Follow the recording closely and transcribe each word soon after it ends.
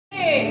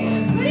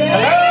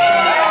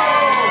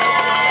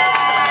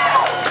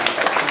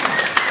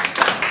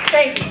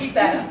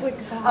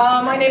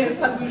My name is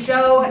Pug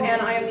Bujeaud, and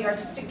I am the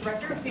Artistic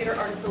Director of Theater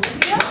Artists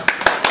Olympia.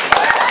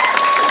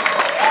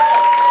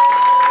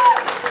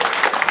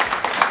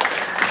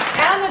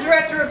 And the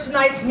Director of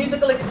tonight's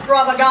musical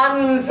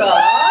extravaganza,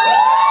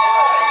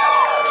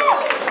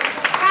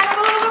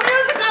 Cannibal the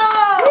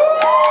Musical!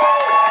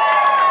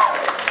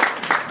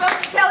 I'm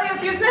supposed to tell you a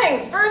few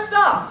things. First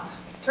off,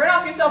 turn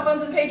off your cell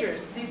phones and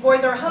pagers. These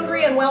boys are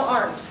hungry and well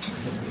armed.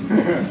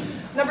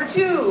 Number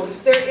 2,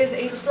 there is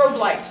a strobe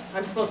light.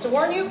 I'm supposed to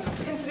warn you,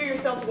 consider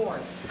yourselves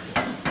warned.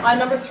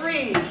 Number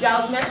 3,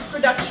 Dow's next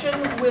production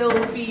will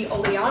be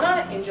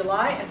Oleana in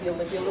July at the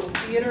Olympia Little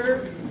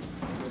Theater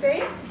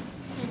space.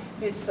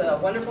 It's a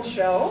wonderful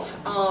show.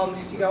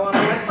 If you go on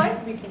our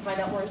website, you can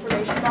find out more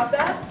information about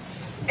that.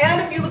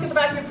 And if you look at the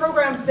back of your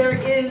programs, there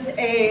is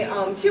a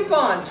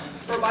coupon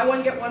for buy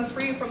one, get one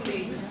free from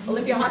the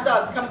Olympia Hot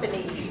Dog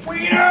Company.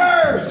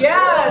 Wieners!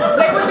 Yes,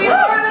 they would be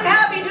more than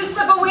happy to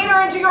slip a wiener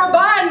into your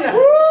bun. All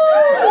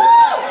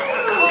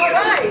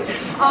right,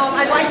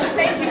 I'd like to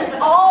thank you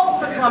all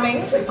for coming.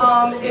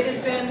 It has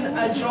been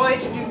a joy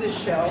to do this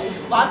show.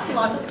 Lots and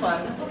lots of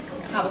fun.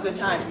 Have a good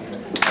time.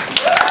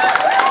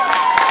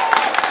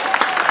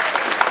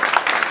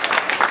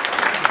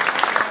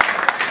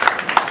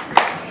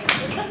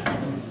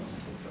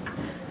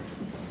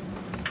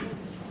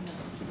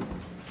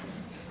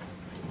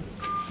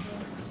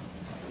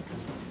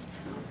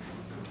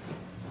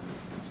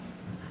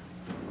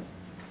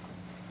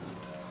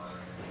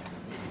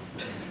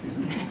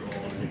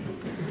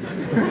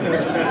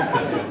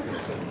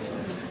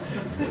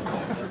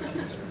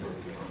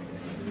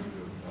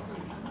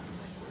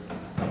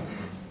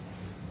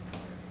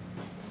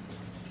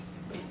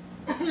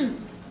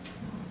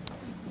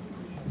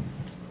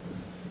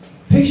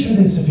 Picture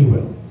this, if you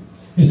will.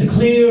 It's a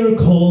clear,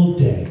 cold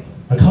day,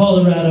 a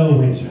Colorado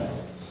winter.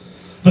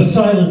 The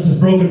silence is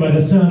broken by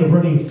the sound of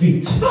running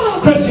feet.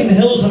 Cresting the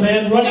hills, a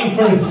man running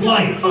for his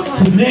life.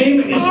 His name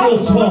is Israel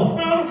Swan.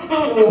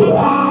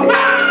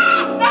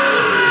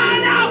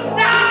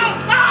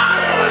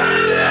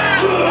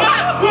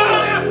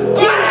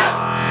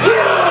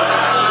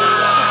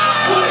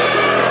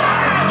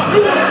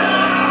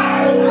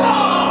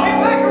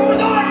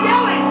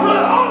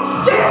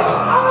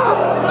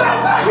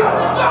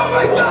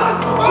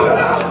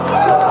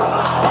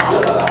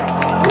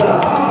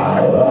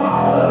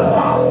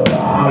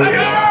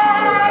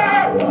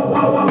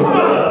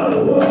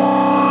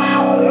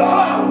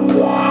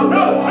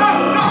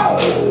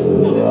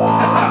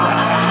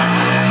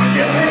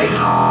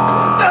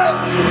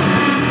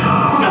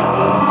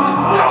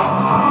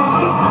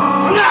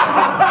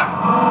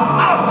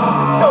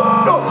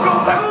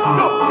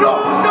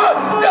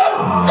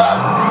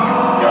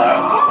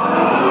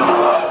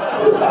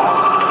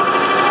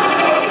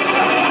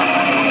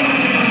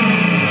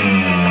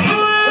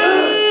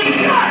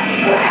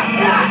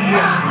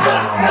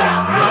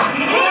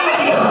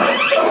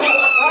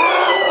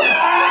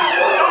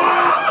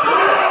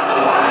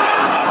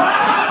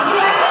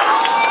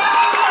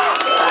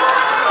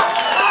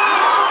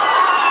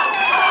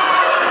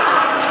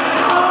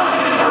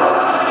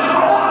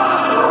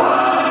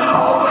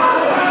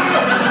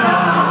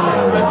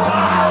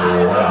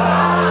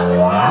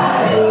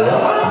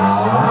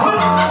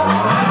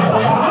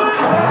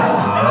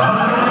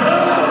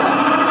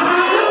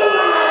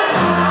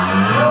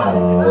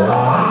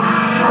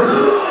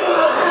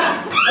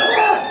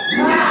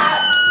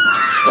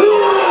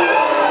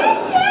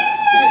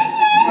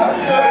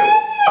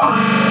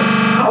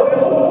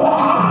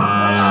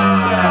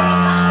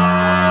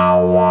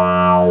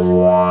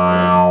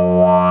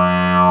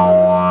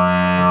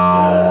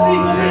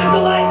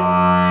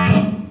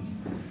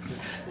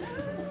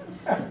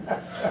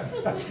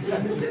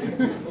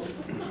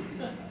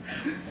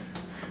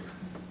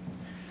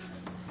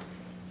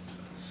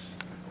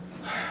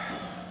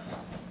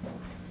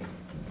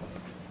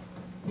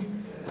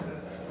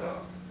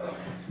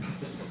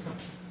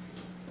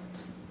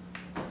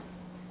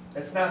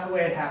 That's not the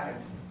way it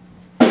happened.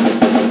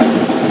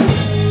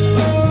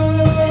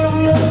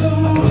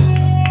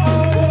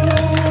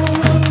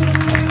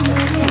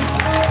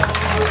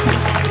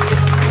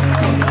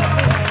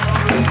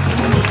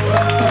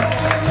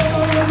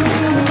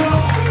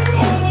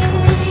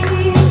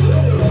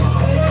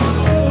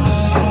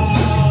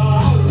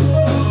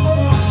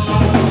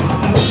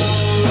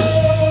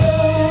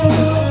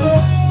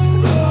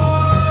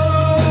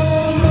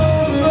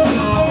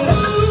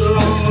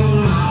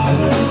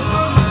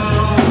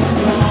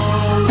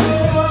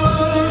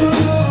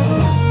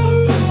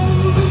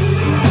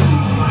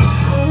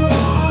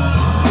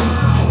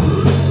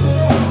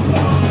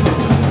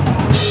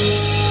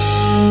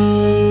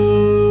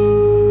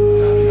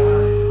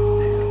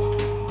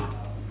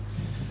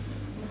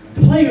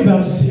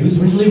 It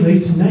was originally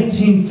released in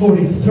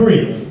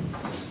 1943,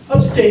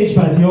 upstaged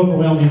by the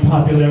overwhelming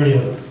popularity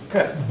of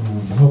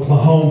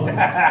Oklahoma.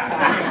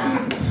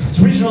 Its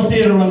original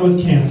theater run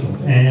was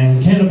canceled,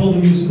 and Cannibal the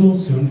Musical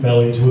soon fell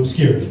into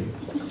obscurity.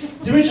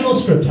 The original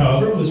script,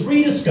 however, was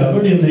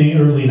rediscovered in the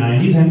early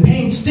 90s and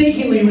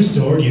painstakingly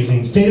restored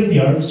using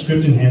state-of-the-art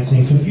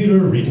script-enhancing computer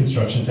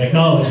reconstruction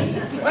technology.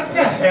 What the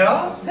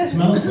hell? It's a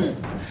mouthful.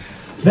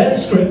 That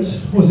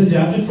script was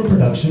adapted for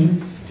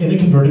production in a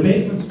converted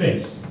basement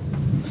space.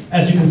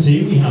 As you can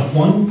see, we have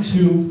 1,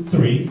 2,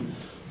 3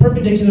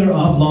 perpendicular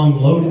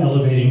oblong load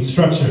elevating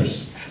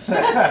structures.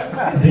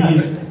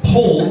 These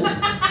poles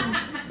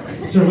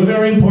serve a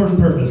very important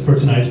purpose for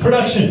tonight's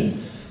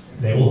production.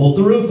 They will hold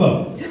the roof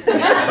up.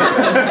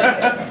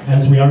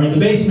 As we are in the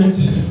basement,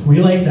 we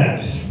like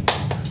that.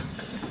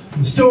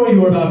 The story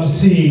you are about to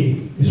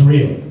see is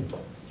real.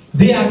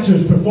 The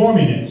actors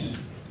performing it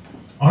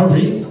are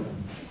real.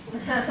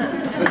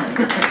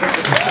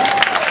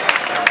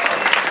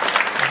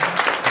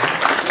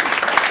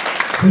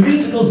 The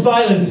musical's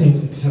violent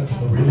scenes, except for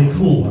the really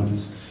cool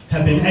ones,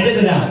 have been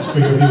edited out for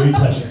your viewing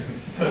pleasure.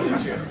 It's totally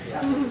true.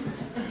 Yes.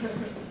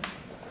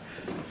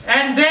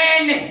 And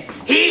then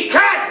he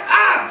cut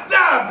up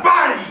the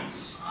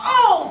bodies!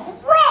 Oh,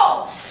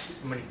 gross!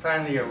 When he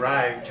finally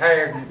arrived,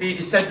 tired and beat,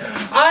 he said,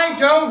 I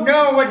don't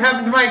know what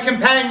happened to my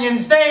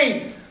companions.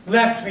 They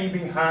left me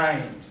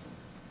behind.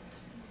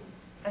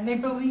 And they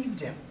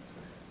believed him.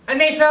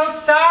 And they felt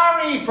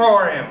sorry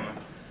for him.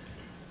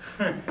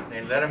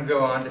 They let him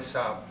go on to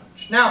solve.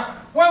 Now,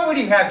 what would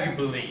he have you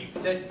believe?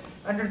 That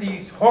under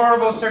these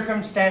horrible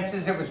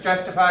circumstances it was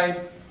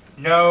justified?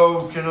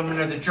 No, gentlemen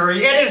of the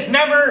jury, it is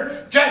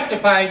never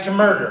justified to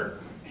murder.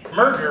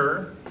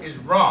 Murder is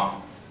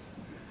wrong.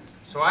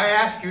 So I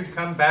ask you to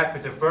come back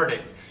with a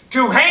verdict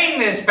to hang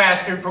this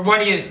bastard for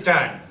what he has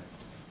done.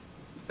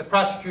 The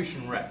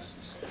prosecution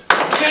rests.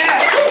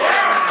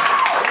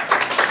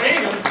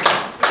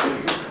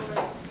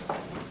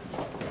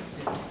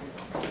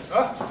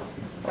 Oh,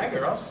 hi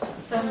girls.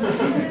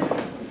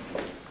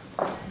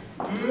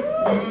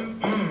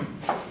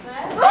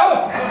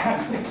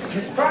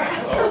 Miss Bryant,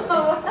 hello.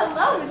 Oh,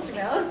 hello, Mr.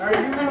 Mills. Are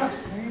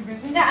you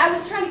busy? No, I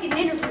was trying to get an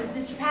interview with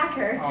Mr.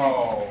 Packer.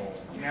 Oh,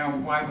 now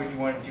why would you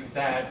want to do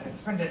that? And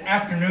spend an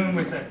afternoon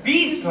with a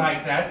beast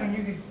like that when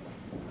you could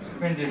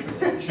spend it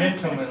with a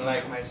gentleman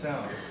like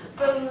myself?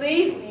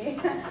 Believe me,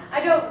 I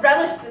don't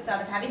relish the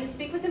thought of having to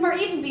speak with him or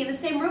even be in the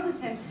same room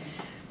with him.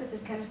 But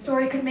this kind of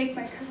story could make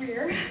my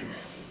career.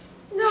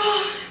 No,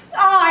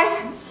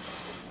 I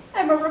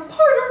am a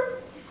reporter.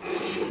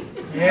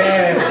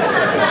 Yes.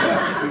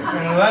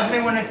 And a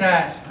lovely one at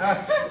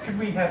that. Could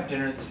we have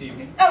dinner this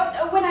evening?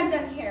 Oh, when I'm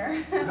done here.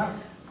 Oh,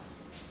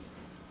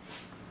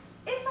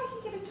 If I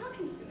can get him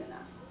talking soon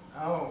enough.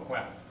 oh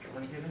well, if you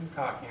want to get him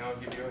talking, I'll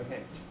give you a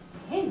hint.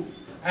 Hint?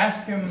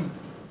 Ask him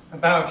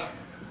about...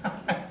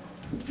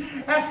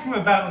 Ask him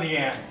about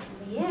Leanne.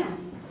 Leanne.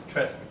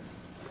 Trust me.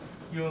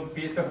 You'll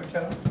be at the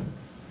hotel?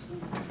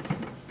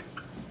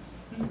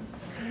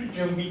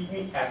 You'll meet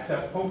me at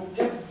the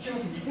hotel.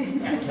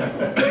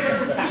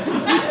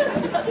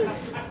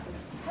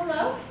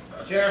 Hello?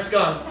 Sheriff's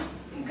gone.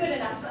 Good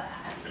enough.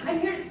 I'm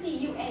here to see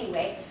you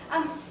anyway.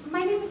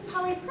 My name is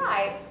Polly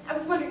Pry. I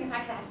was wondering if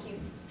I could ask you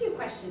a few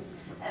questions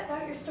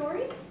about your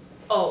story.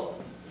 Oh,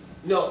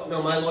 no,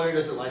 my lawyer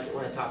doesn't like it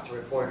when I talk to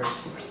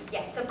reporters.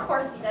 Yes, of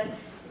course he does.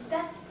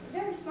 That's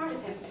very smart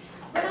of him.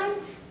 But I'm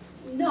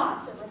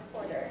not a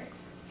reporter.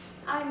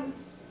 I'm,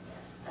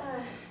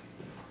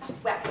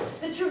 well,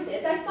 the truth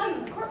is, I saw you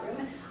in the courtroom,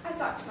 and I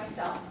thought to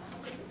myself,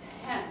 oh, this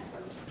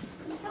handsome,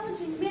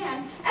 intelligent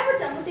man ever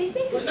done what they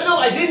say he did? No,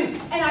 I didn't.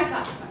 And I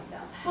thought to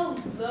myself, how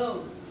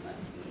lonely you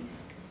must be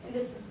in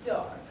this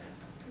dark,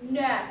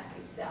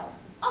 nasty cell,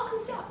 all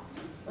cooped up.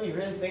 Oh, you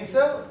really think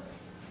so?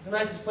 It's the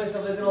nicest place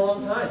I've lived in a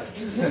long time.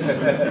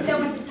 No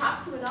one to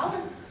talk to at all,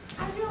 and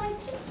I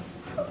realized just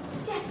how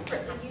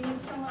desperately you need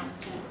someone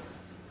to just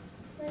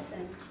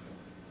listen.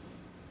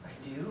 I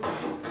do?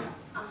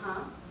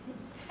 Uh-huh.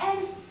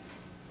 And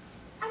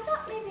I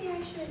thought maybe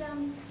I should,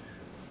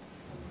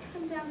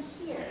 come down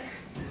here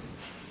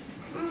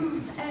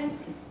and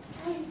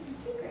tell you some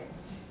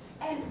secrets.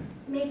 And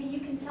maybe you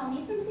can tell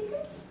me some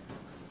secrets?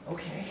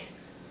 Okay.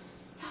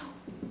 So,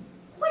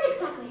 what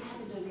exactly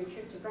happened on your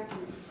trip to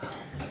Breckenridge?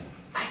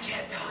 I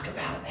can't talk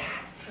about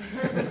that.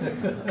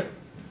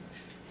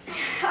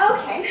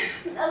 Okay,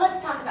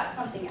 let's talk about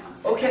something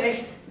else.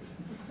 Okay.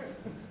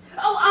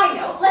 Oh, I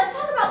know. Let's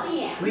talk about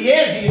Leanne.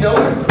 Leanne, do you know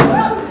her?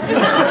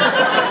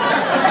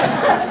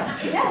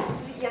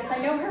 Yes, I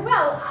know her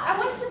well. I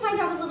wanted to find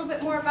out a little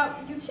bit more about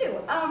you, too.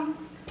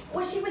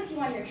 Was she with you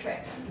on your trip?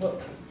 Well,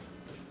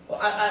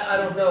 I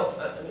don't know.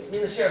 I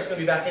mean, the sheriff's going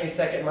to be back any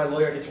second, and my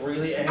lawyer gets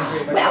really angry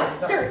if I Well, start to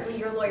talk. certainly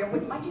your lawyer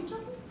wouldn't mind you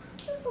talking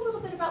just a little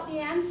bit about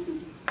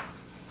Leanne.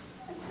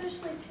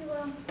 Especially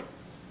to,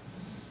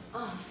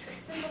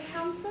 single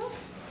townsfolk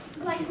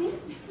like me.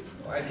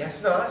 Well, I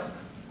guess not.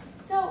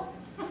 So,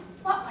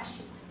 what was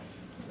she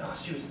like? No,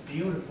 she was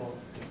beautiful.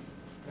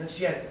 And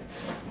she had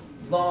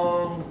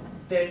long,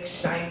 thick,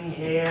 shiny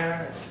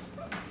hair,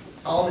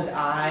 almond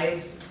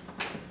eyes,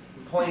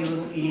 pointy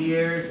little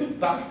ears, and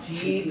buck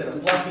teeth, and a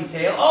fluffy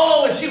tail.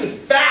 Oh, and she was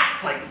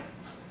fast, like...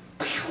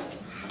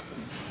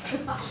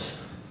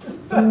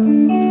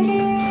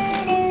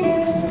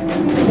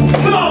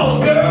 Come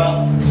on,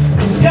 girl!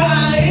 The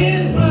sky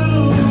is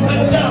blue,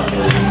 and don't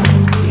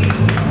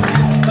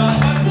my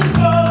heart is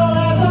cold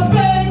as a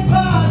big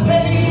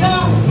potato.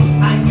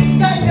 I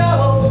think I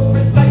know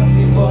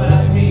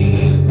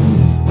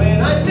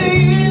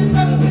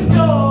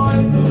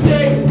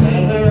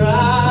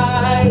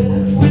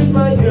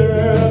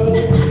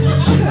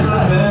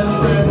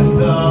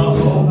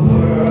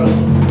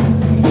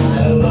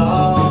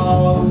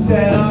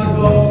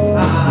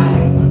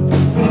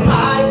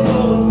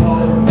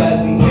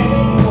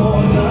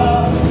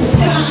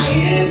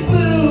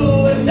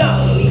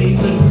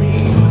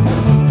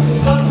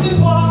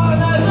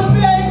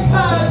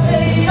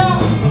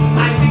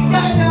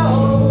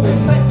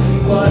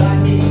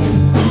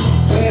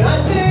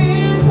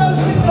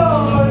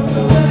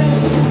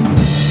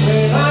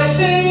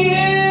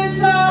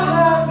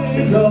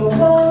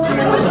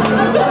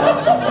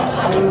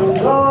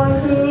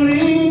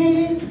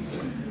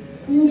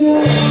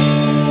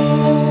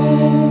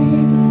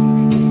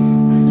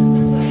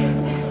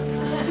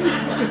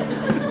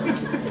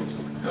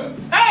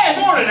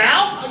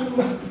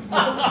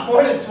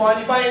one.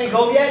 You find any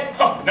gold yet?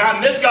 Oh, not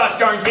in this gosh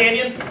darn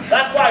canyon.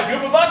 That's why a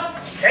group of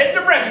us headed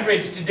to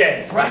Breckenridge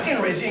today.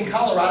 Breckenridge in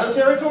Colorado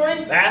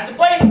territory? That's the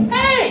place.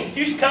 Hey,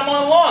 you should come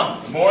on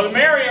along. The more the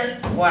merrier.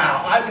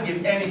 Wow, I would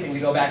give anything to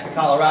go back to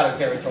Colorado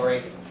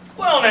territory.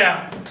 Well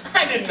now,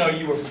 I didn't know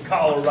you were from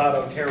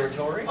Colorado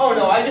territory. Oh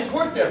no, I just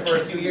worked there for a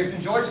few years in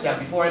Georgetown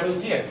before I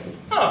moved here.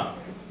 Huh.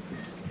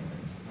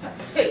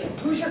 Say,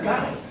 who's your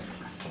guy?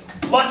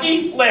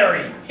 Lucky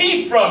Larry.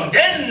 He's from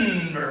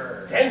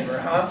Denver. Denver,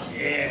 huh?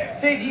 Yeah.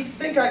 Say, do you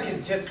think I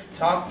could just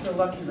talk to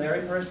Lucky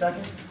Larry for a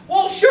second?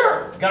 Well,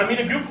 sure. Gotta meet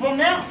a group of them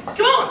now.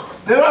 Come on.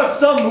 There are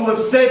some who have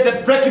said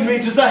that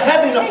Breckenridge is a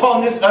heaven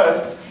upon this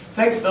earth.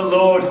 Thank the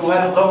Lord who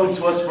had it loaned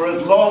to us for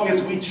as long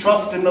as we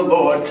trust in the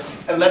Lord.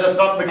 And let us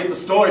not forget the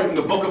story from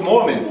the Book of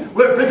Mormon,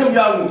 where Brigham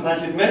Young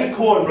planted many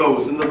corn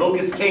rows and the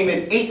locusts came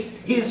and ate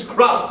his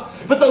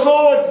crops. But the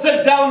Lord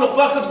sent down a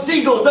flock of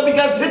seagulls that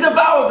began to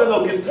devour the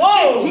locusts,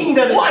 15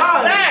 at a what's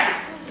time. that?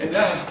 And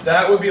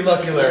That would be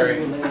Lucky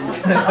Larry.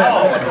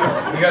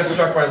 Oh, he got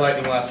struck by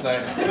lightning last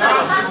night.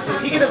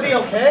 Is he gonna be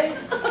okay?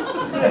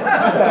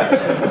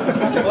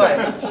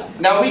 What?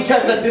 now we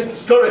can't let this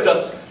discourage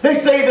us. They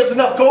say there's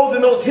enough gold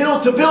in those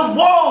hills to build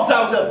walls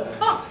out of.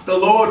 The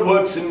Lord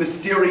works in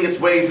mysterious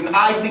ways, and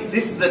I think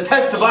this is a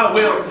test of our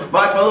will.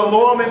 My fellow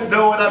Mormons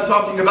know what I'm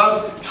talking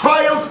about.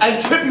 Trials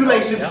and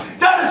tribulations.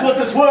 That is what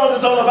this world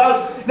is all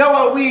about. Now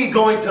are we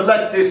going to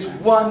let this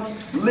one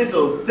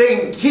little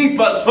thing keep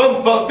us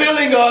from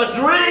fulfilling our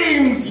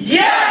dreams?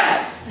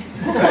 Yes!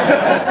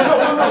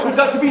 No, we've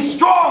got to be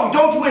strong,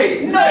 don't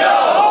we?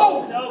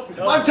 No!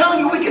 I'm telling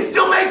you, we can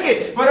still make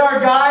it. But our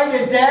guide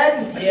is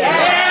dead?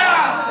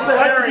 Yeah! There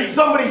has to be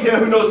somebody here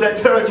who knows that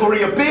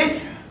territory a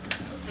bit.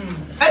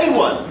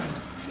 Anyone?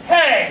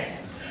 Hey!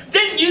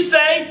 Didn't you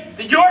say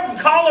that you're from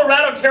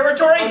Colorado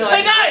territory? Oh, no,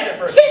 hey guys,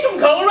 he's from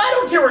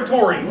Colorado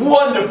territory!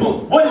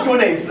 Wonderful. What is your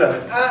name,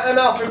 sir? I'm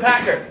Alfred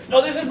Packer.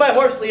 No, this is my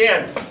horse,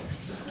 Leanne.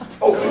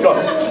 Oh, no.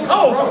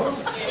 Oh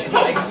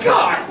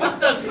God, what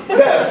the?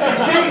 There, you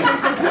see?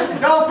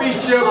 Don't be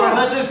stupid.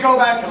 Let's just go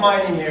back to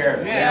mining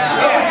here.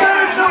 There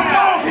is no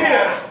gold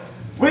here.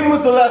 When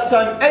was the last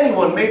time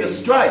anyone made a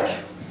strike?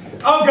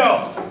 I'll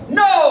go.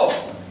 No!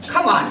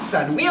 Come on,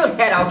 son. We'll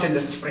head out in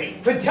the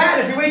spring. But Dad,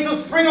 if we wait till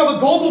spring, all the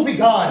gold will be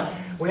gone.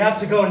 We have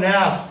to go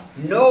now.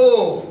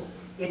 No!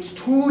 It's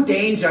too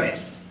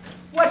dangerous.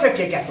 What if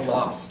you get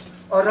lost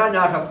or run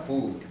out of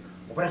food?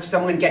 What if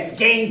someone gets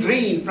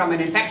gangrene from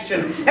an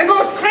infection and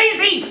goes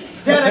crazy?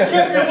 Dad, I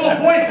can't be a little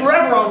boy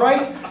forever, all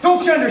right?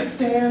 Don't you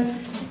understand?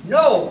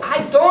 No,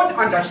 I don't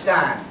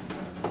understand.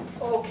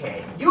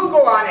 Okay, you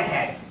go on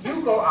ahead.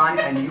 You go on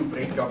and you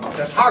break your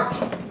mother's heart.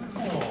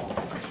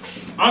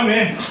 I'm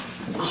in.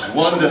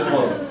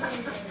 Wonderful.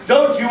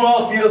 Don't you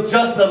all feel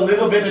just a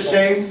little bit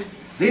ashamed?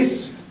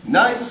 This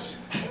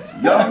nice,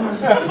 young,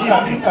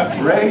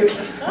 brave,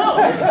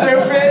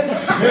 stupid.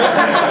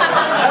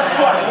 That's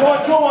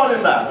fine. Go on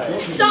and laugh.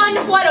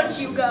 Son, why don't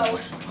you go?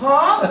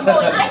 Huh? You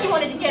always said you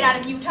wanted to get out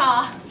of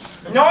Utah.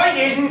 No, I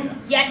didn't.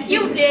 Yes,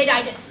 you did.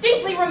 I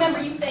distinctly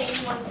remember you saying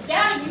you wanted to get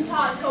out of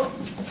Utah and go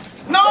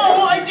east. No,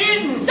 I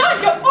didn't.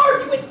 Son, don't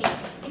argue with me.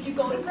 If you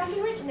go to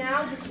Breckenridge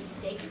now, you can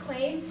stake a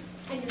claim,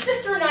 and your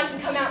sister and I can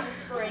come out in the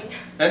spring.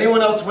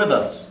 Anyone else with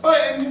us?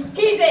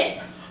 He's in.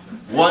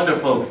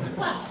 Wonderful.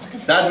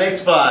 That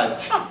makes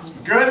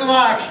 5. Good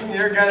luck.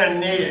 You're gonna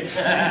need it.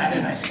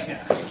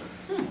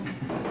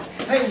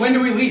 Hey, when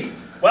do we leave?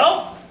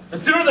 Well, the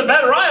sooner the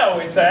better, I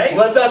always say.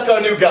 Let's ask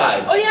our new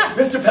guide. Oh yeah.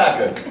 Mr.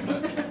 Packer.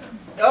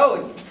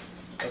 Oh,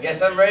 I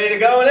guess I'm ready to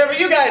go whenever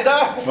you guys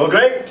are. Well,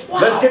 great. Wow.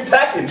 Let's get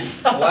packing.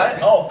 What?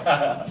 Oh.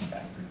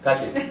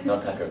 Packing,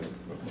 not Packer.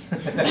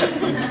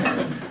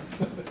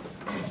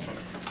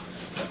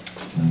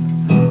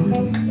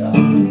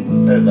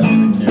 There's that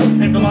music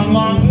cue. It's a long,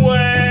 long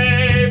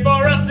way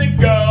for us to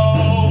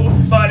go,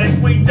 but if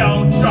we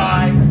don't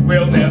try,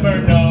 we'll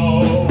never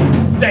know.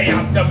 Stay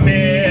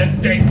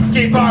optimistic,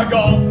 keep our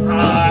goals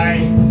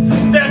high.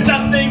 There's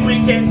nothing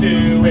we can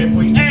do if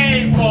we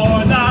aim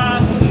for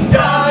the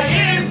sky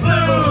is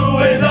blue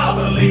and all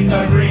the leaves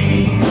are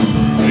green.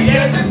 The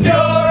air's as pure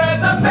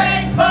as a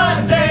baked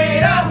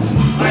potato.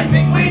 I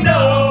think we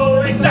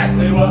know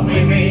exactly what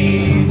we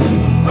mean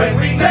when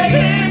we say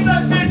it's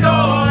a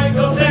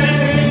spiritual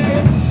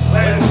day.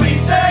 When we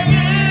say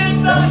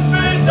it's a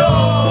spiritual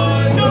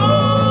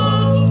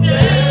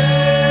day.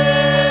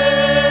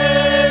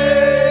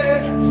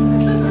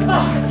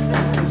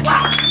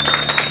 Wow.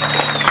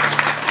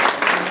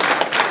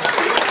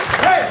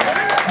 Hey,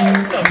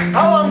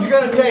 how long's it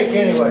gonna take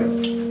anyway?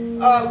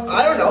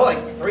 I don't know, like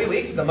 3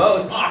 weeks at the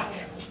most. Fuck.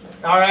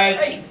 All right.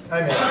 Great.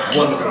 I'm in.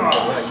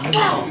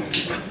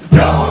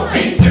 Don't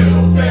be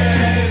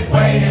stupid,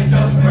 wait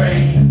until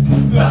spring.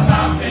 The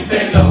mountains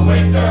in the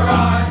winter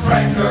are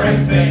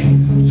treacherous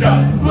things.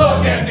 Just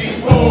look at these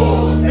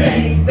fools,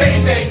 they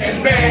think they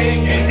can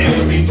make it.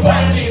 It'll be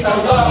 20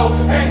 below,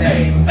 and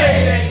they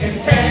say they can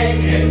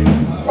take it.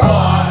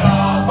 What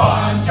a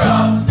bunch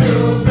of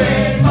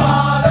stupid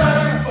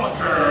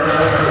motherfuckers.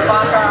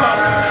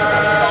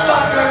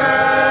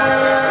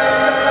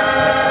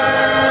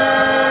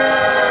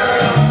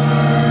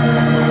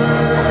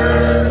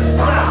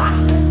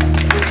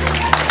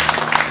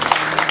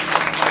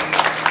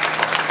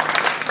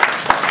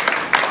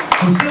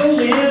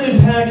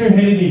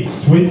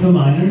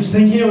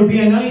 would be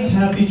a nice,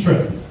 happy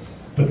trip.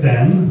 But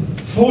then,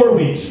 4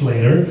 weeks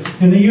later,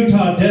 in the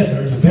Utah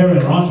desert, a barren,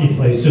 rocky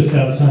place just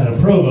outside of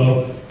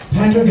Provo,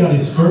 Packer got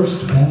his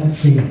first bad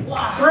feeling.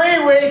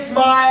 3 weeks,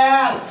 my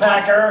ass,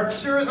 Packer.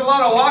 Sure is a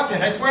lot of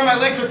walking. I swear my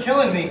legs are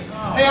killing me.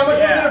 Hey, how much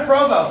further to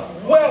Provo?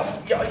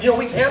 Well, you know,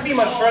 we can't be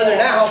much further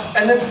now.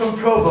 And then from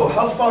Provo,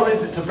 how far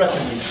is it to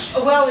Breckenridge?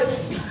 Well,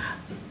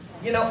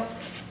 you know,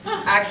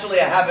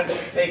 actually I haven't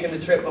taken the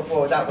trip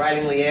before without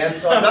riding Leanne,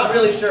 so I'm not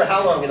really sure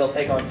how long it'll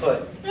take on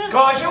foot.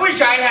 Gosh, I wish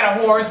I had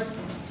a horse.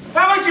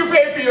 How much you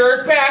pay for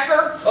yours,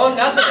 Packer? Oh,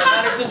 nothing. I've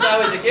had her since I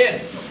was a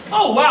kid.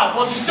 Oh, wow.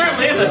 Well, she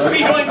certainly is a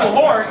speed-oinkle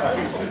horse.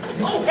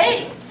 Oh,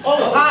 hey.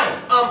 Oh, hi.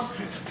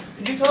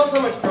 Could you tell us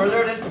how much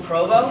further it is from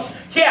Provo?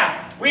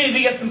 Yeah, we need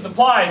to get some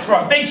supplies for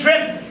our big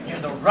trip near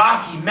the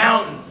Rocky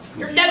Mountains.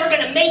 You're never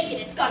gonna make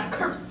it. It's got a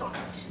curse on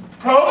it.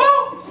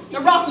 Provo? The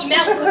Rocky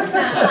Mountains.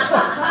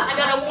 I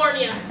gotta warn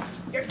you.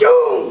 You're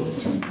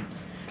doomed.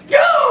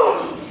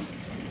 Doomed.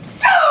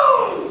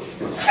 Doomed.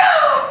 Doomed.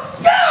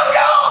 Doomed.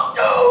 You're all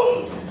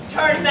doomed.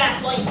 Turn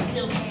back while you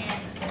still can.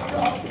 You're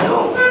all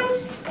doomed.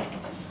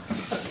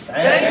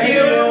 Thank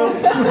you.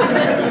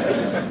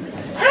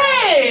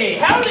 Hey,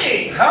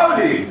 howdy.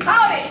 Howdy!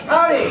 Howdy!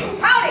 Howdy.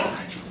 Howdy!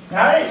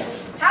 Howdy.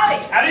 Howdy!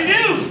 Howdy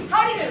do.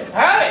 Howdy do!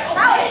 Howdy.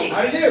 Howdy!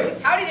 Howdy do.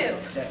 Howdy do!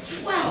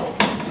 Wow.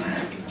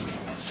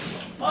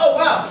 Oh,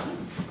 wow.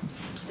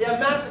 They have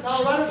maps of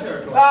Colorado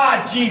territory.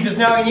 Ah, Jesus,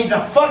 now he needs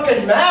a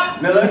fucking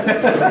map? Miller,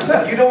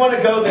 if you don't want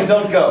to go, then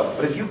don't go.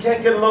 But if you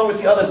can't get along with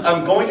the others,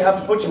 I'm going to have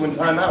to put you in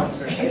timeout.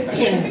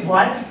 In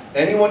what?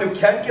 Anyone who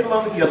can't get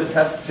along with the others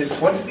has to sit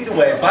 20 feet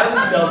away by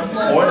themselves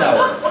for an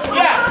hour.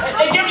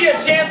 Yeah, it gives you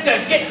a chance to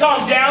get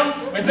calmed down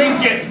when things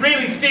get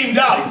really steamed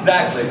up.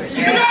 Exactly.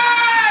 You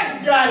guys!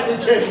 You gotta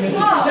be kidding me.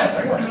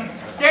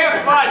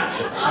 Damn fudge!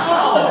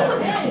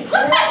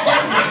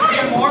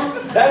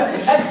 That is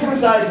an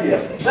excellent idea.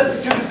 Let's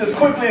just do this as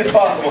quickly as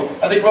possible.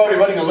 I think we're already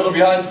running a little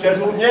behind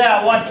schedule.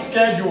 Yeah, what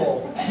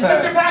schedule?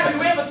 Mr. Packer, do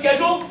we have a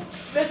schedule?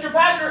 Mr.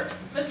 Packer?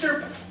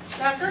 Mr.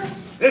 Packer?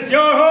 This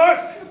your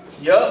horse?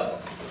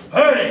 Yup.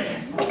 Hurry.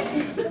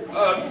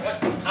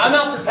 I'm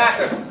Alfred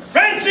Packer.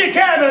 Frenchy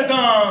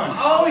cabazon!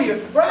 Oh, you're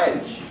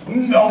French.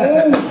 No.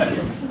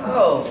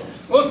 Oh.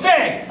 Well,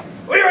 say,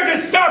 we were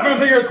just stopping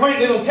for your quaint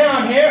little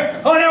town here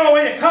on our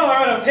way to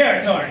Colorado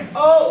territory.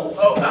 Oh.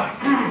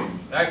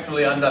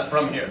 Actually, I'm not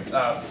from here.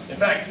 In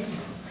fact,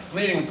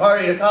 leading the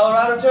party to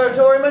Colorado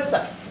territory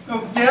myself.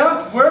 Oh,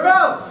 yeah?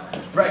 Whereabouts?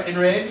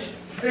 Breckenridge.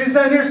 Is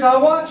that near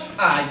Sawatch?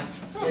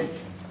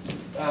 It's,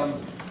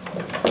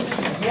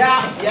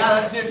 yeah,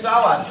 that's near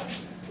Sawatch.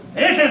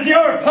 This is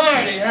your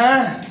party,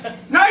 huh?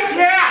 Nice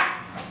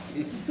hat!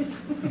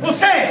 Well,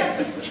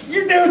 say,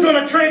 you dudes want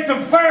to trade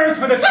some furs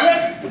for the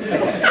trip? We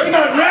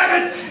got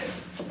rabbits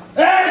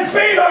and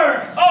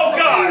beaver! Oh,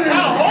 God,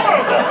 how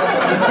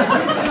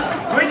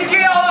horrible! Where'd you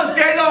get all those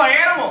dead little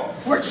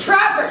animals? We're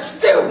trappers,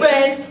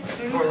 stupid!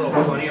 Poor little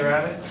bunny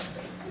rabbit.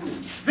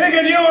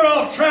 Figured you were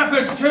all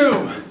trappers,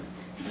 too.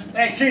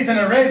 Hey, she's an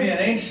Arabian,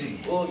 ain't she?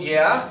 Well,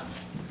 yeah.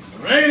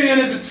 Arabian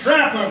is a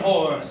trapper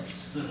horse.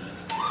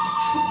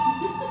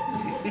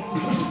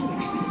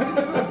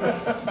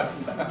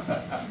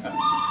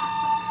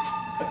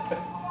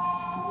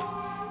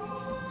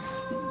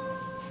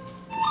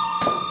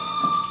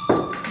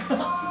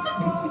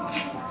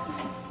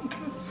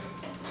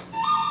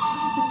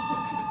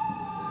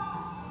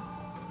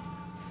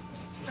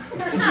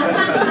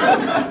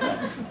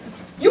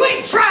 You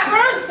ain't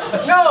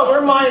trappers! No,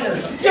 we're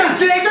miners. You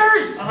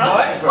diggers!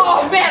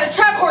 Oh man, a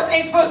trap horse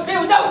ain't supposed to be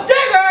with no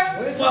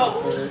digger! Well,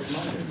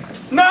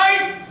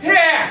 Nice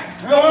hair!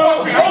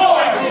 Oh, boy!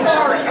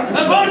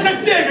 A bunch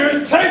of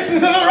diggers taped into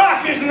the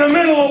Rockies in the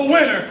middle of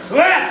winter.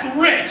 That's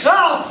rich!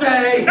 I'll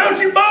say! Don't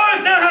you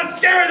boys know how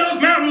scary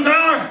those mountains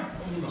are?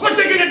 What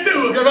you gonna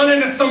do if you run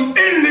into some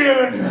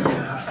Indians?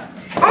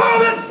 Oh,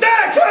 the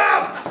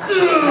Cyclops!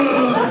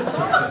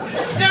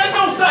 there's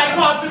no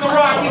Cyclops in the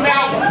Rocky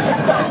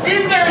Mountains!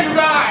 Is there, you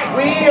guys?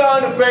 We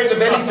aren't afraid of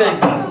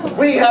anything.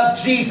 We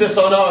have Jesus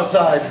on our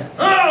side.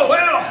 Oh,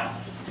 well,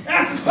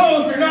 I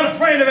suppose we're not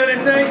afraid of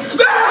anything.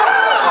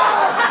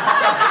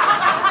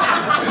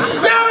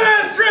 Now it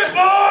is trip,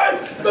 boys!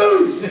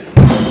 Boosh!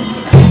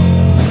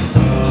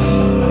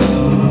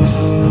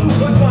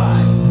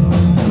 Goodbye.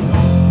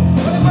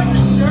 What a bunch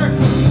of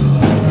jerks.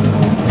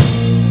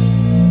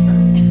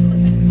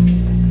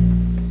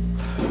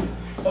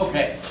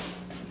 Okay.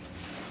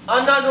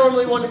 I'm not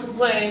normally one to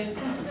complain,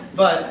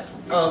 but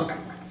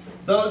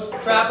those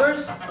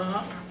trappers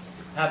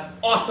have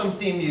awesome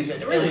theme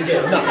music, and we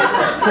get nothing.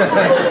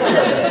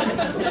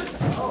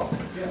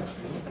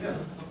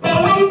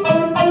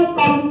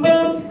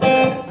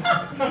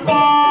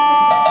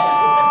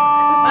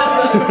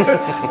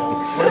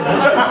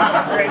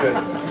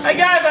 Hey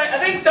guys, I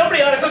think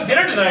somebody ought to cook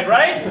dinner tonight,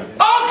 right?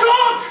 I'll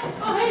cook!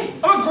 Oh, hey.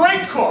 I'm a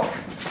great cook.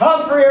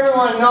 Humphrey,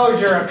 everyone knows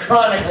you're a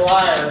chronic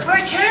liar. But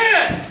I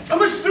can't!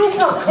 I'm a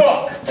super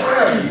cook!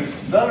 You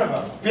son of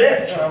a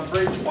bitch,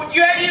 Humphrey. Well,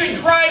 you haven't even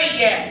tried it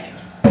yet!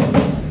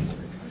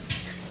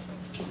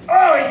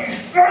 Oh, you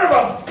son of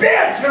a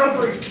bitch,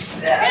 Humphrey!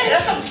 Hey,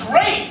 that sounds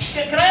great.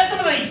 Can I have some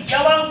of the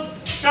yellow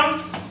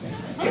chunks?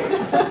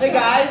 Hey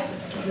guys,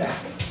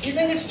 do you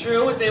think it's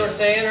true what they were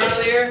saying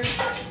earlier?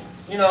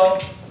 You know,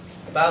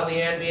 about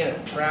Leanne being a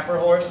trapper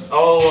horse?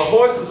 Oh, a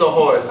horse is a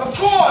horse. Of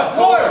course,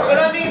 but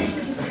I mean,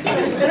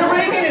 an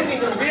Arabian isn't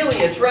even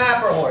really a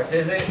trapper horse,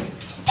 is it?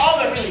 All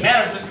that really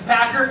matters, Mr.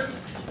 Packer,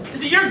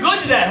 is that you're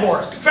good to that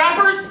horse.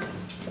 Trappers?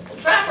 Well,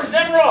 trappers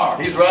never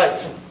are. He's right.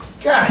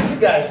 God, you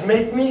guys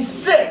make me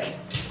sick.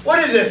 What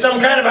is this, some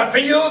kind of a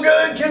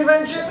feel-good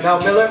convention? Now,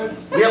 Miller,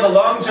 we have a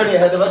long journey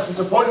ahead of us. It's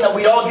important that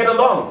we all get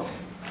along.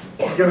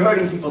 You're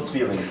hurting people's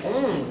feelings.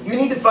 You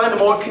need to find a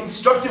more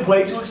constructive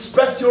way to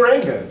express your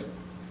anger.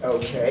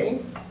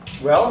 Okay,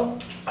 well,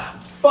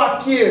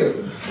 fuck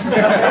you.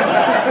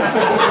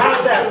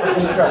 How's that for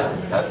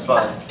constructive? That's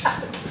fine.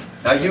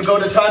 Now you go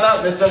to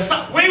timeout, mister.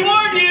 We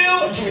warned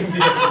you!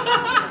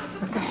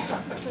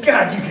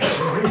 God, you guys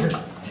are weird.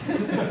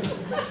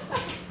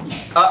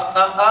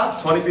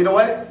 20 feet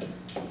away.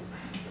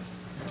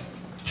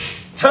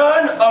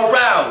 Turn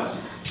around.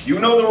 You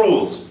know the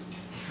rules.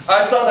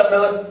 I saw that,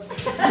 Miller.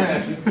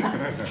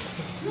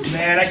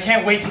 Man, I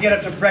can't wait to get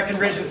up to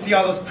Breckenridge and see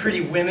all those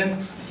pretty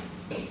women.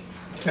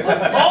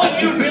 That's all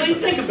you really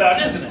think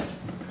about, isn't it?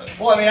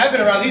 Well, I mean, I've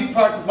been around these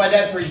parts with my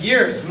dad for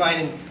years,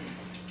 mining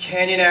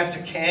canyon after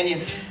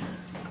canyon.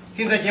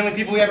 Seems like the only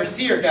people we ever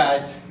see are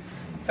guys.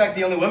 In fact,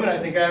 the only women I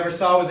think I ever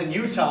saw was in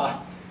Utah.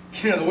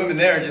 You know, the women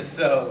there are just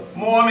so...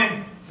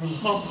 Mormon.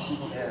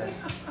 Yeah.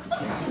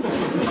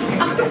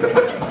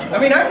 I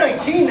mean, I'm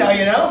 19 now,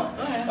 you know?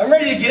 I'm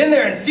ready to get in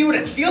there and see what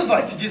it feels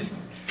like to just...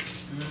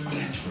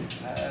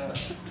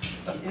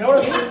 you know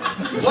what I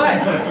mean?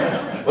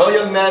 What? Well,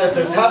 young man, if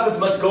there's half as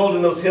much gold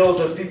in those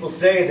hills as people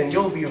say, then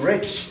you'll be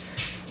rich.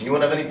 And you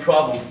won't have any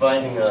problem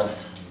finding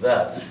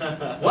that.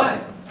 What?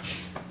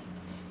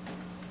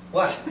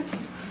 What?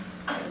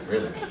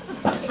 Really?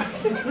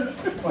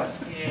 What?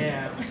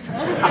 Yeah.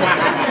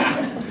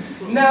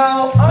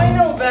 Now, I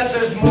know that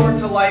there's more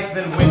to life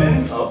than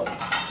women. Oh.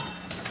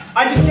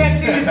 I just can't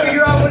seem to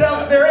figure out what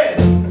else there is.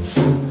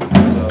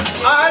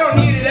 I don't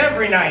need it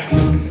every night.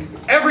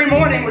 Every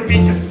morning would be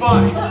just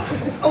fine.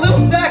 A little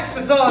sex,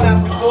 that's all I'm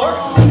asking for.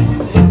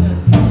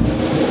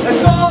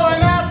 That's all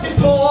I'm asking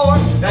for.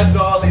 That's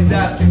all he's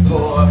asking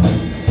for.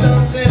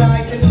 Something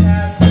I can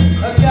test.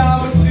 A guy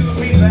would suit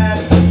me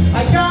best.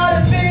 I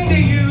got a thing to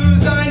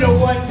use. I know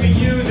what to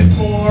use it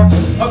for.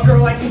 A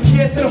girl I can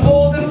kiss and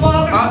hold and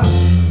love.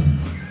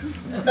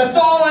 That's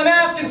all I'm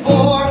asking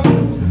for.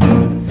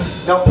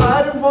 Now,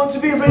 I don't want to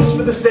be rich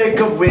for the sake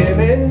of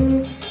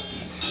women.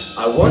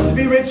 I want to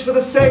be rich for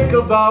the sake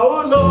of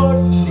our Lord.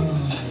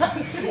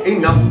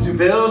 Enough to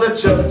build a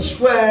church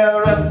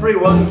where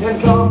everyone can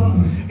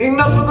come.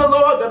 Enough of the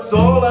Lord, that's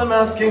all I'm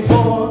asking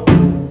for.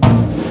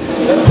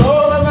 That's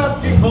all I'm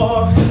asking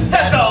for.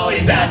 That's all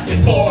he's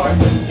asking for.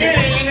 It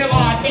ain't a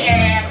lot to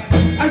ask.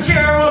 I'm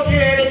sure we'll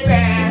get it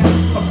fast.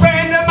 A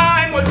friend of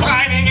mine was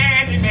mining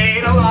and he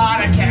made a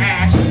lot of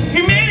cash.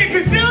 He made $1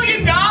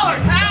 gazillion.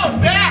 How's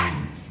that?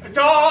 That's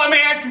all I'm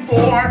asking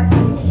for.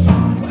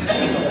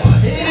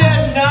 He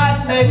did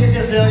not make $1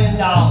 gazillion.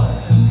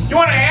 You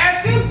want to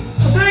ask him?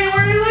 I'll tell you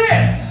where he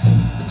lives.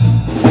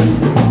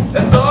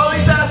 That's all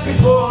he's asking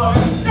for.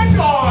 That's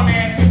all I'm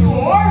asking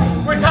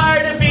for. We're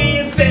tired of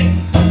being sick.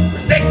 We're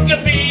sick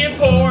of being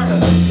poor.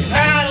 We've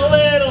had a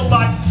little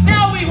luck.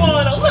 Now we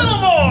want a little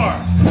more.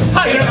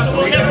 I guess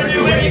we'll never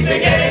do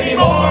anything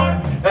anymore.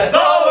 That's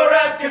all we're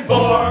asking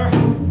for.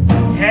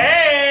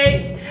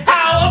 Hey,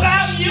 how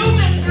about you,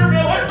 Mr.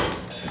 Miller?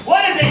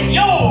 What is it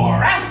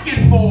you're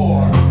asking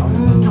for?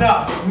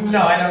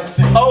 No, I don't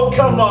sing. Oh,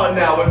 come on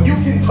now. If you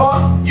can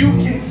talk, you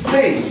can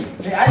sing.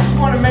 Hey, I just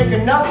want to make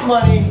enough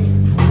money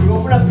to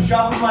open up a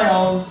shop of my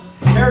own,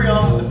 carry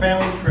on with the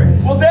family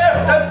trade. Well,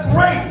 there, that's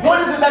great. What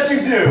is it that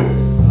you do?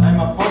 I'm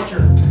a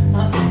butcher.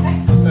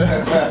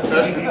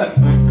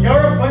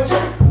 You're a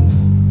butcher?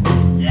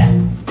 Yeah.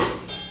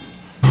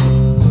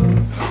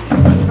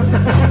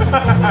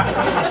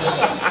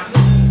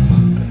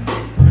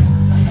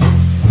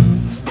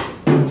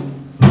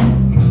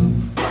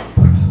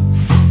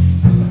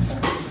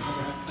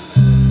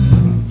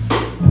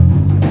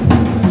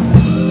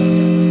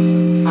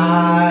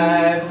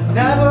 I've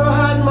never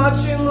had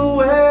much in the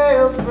way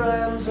of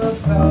friends or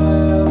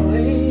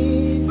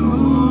family.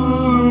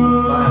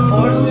 My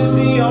horse is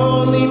the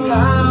only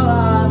pal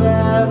I've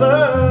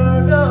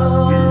ever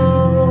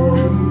known.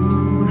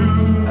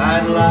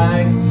 I'd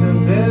like to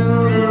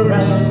build a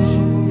ranch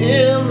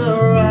in the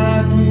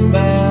Rocky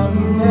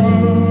Mountains.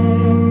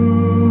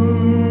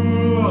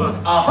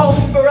 A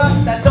home for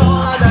us, that's all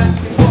I'm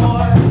asking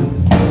for.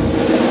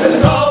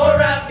 That's all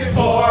we're asking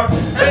for.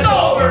 That's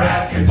all we're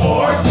asking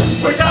for.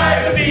 We're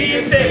tired of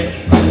being sick.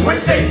 We're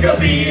sick of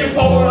being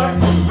poor.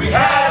 We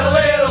had a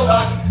little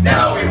luck.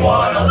 Now we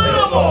want a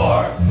little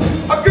more.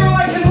 A girl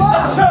I can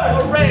love, a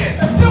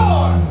ranch, a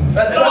store.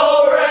 That's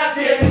all we're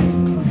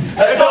asking.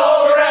 That's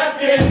all we're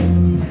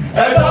asking.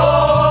 That's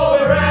all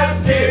we're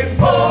asking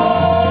for.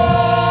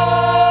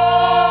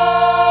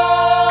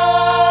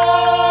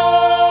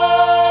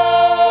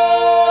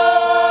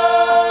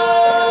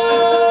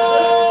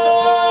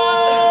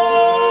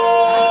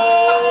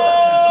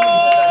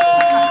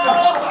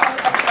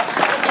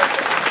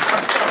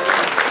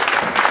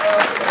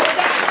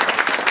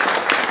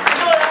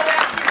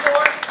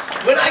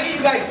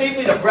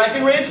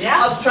 Breckenridge,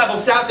 I'll just travel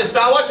south to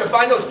Sawatch and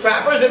find those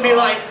trappers and be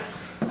like,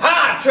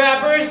 "Ha,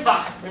 trappers!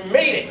 We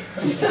made it!"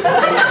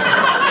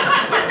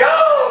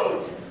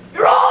 Doomed!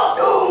 You're all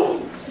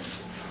doomed!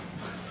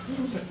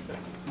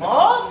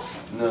 Mom?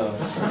 No.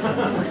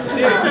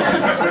 Seriously,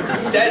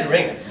 it's dead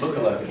ring. Look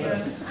alike.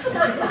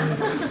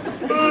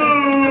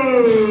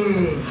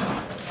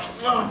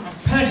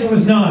 Packer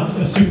was not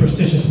a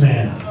superstitious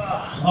man.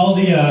 All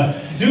the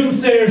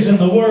doomsayers in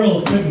the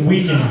world couldn't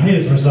weaken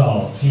his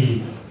resolve.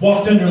 He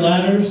walked under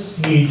ladders,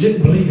 he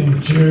didn't believe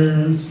in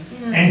germs,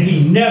 and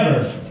he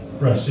never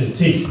brushed his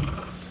teeth.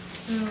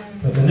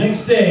 But the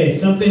next day,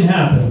 something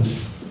happened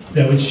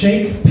that would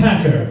shake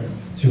Packer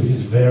to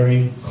his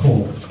very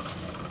core.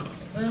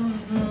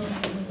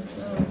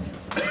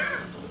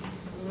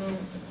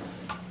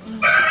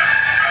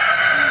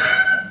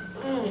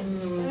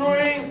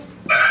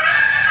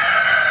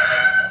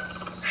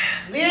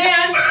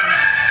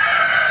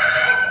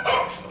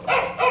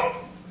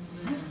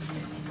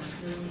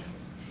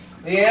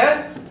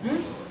 Leanne?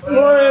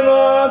 Morning,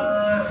 Mom.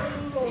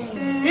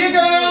 Here,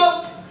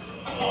 girl.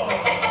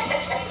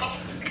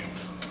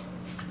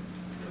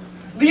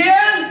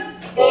 Leanne?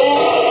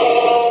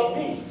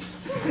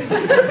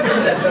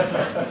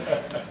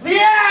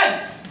 Leanne!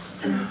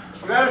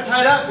 You got her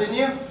tied up, didn't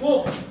you?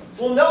 Well,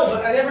 no,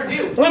 but I never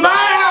do. Am I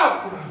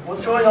out?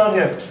 What's going on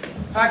here?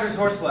 Packer's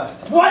horse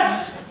left.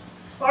 What?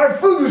 Our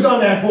food was on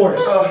that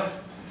horse.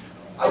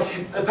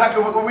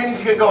 Packer, we need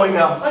to get going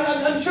now.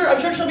 I'm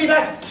sure she'll be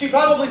back. She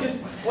probably just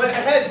went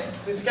ahead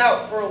to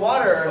scout for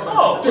water or something.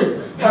 Oh,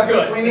 dude,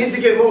 Packer, we need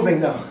to get moving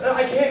now.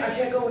 I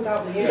can't go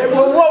without Leanne. Hey,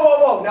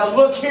 whoa. Now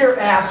look here,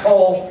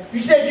 asshole. You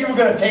said you were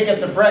going to take us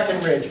to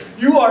Breckenridge.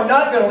 You are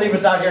not going to leave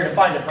us out here to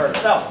find it for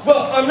yourself.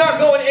 Well, I'm not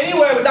going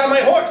anywhere without my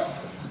horse.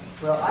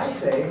 Well, I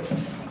say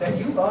that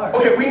you are.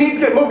 Okay, we need to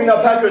get moving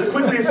now, Packer, as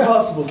quickly as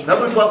possible. Now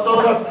that we've lost all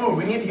of our food,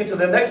 we need to get to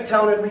the next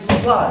town and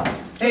resupply.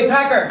 Hey,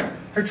 Packer,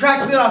 her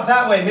tracks lead off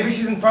that way. Maybe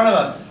she's in front of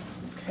us.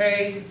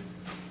 Okay.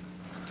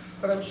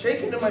 But I'm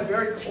shaking to my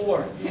very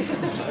core.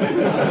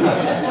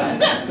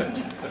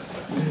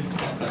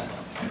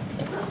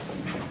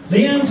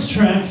 Leon's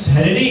tracks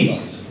headed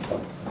east. So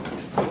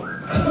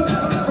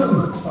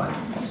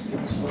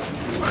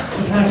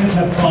Packer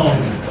kept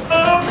following.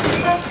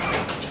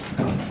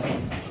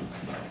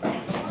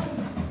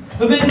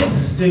 The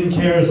men didn't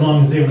care as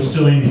long as they were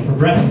still aiming for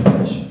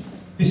Breckenridge.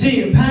 You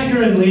see,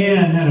 Packer and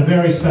Leanne had a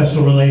very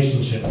special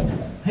relationship.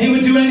 He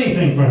would do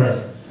anything for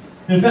her.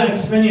 In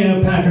fact, many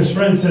of Packer's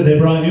friends said they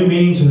brought new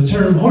meaning to the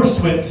term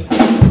horsewhipped.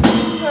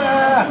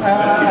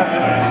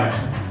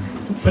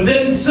 But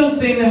then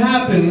something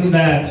happened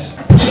that...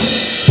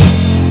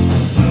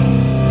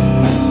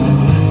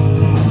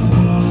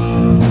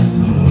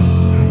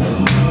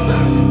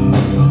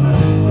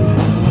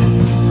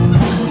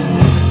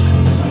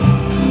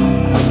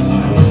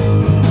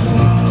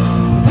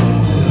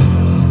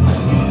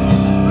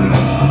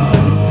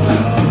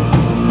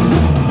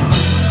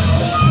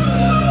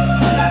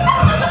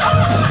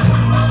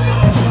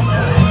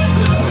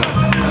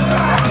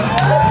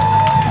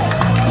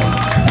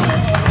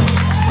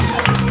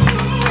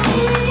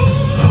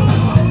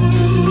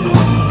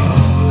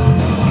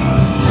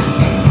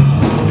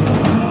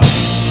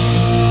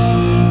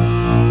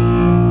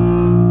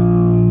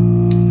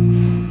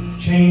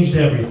 changed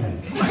everything.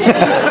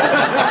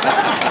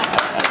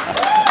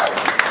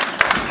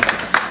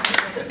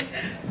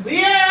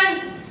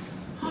 Leanne!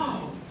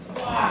 Oh,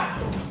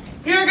 wow.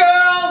 Here,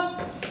 girl!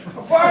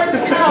 How far is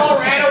it to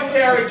Colorado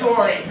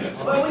territory?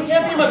 Well, we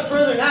can't be much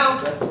further now.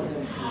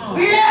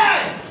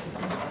 Leanne!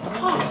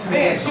 Oh,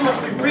 man, she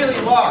must be really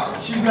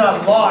lost. She's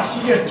not lost.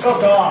 She just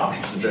took off.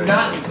 She did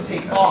not need to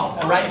take off,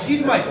 all right?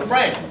 She's my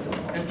friend.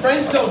 And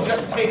friends don't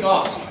just take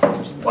off.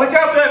 Watch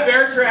out for that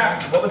bear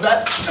trap. What was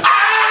that?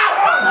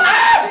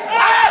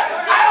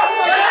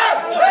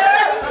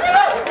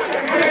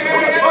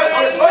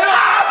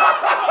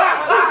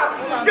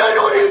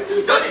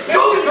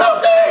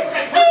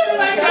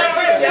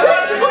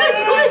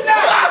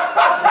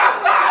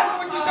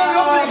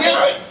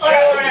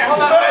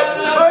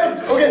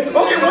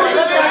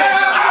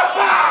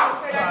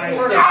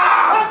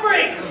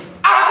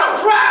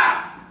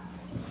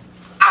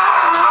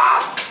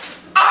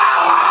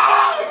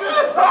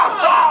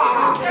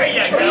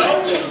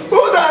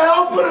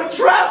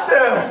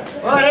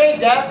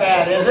 That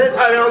bad, is it?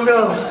 I don't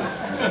know.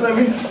 Let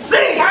me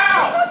see.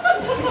 Wow!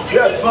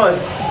 Yeah, it's fun.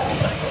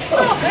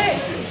 Oh, hey.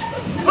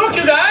 Look,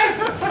 you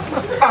guys!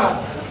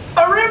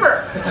 A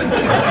river!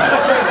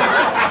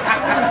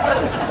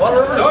 What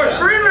river? Sort of.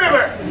 Green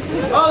River!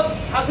 Oh,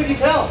 how could you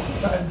tell?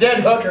 A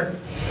dead hooker.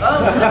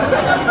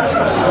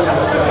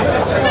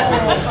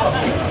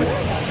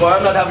 Well,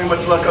 I'm not having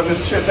much luck on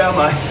this trip, am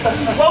I?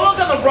 Well, look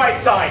on the bright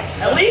side.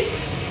 At least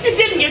you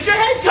didn't get your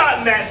head caught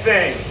in that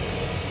thing.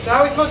 So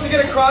how are we supposed to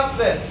get across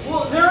this?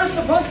 Well, there is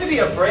supposed to be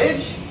a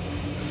bridge.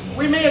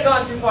 We may have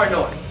gone too far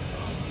north.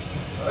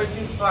 Or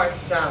too far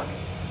south.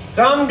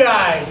 Some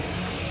guy.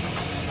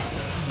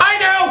 I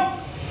know!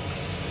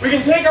 We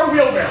can take our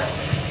wheelbarrow,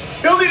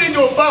 build it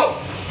into a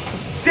boat,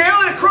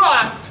 sail it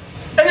across,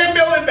 and then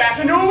build it back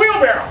into a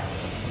wheelbarrow.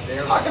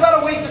 Talk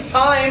about a waste of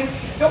time.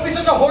 Don't be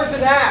such a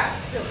horse's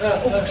ass.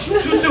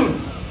 Too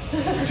soon.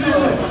 Too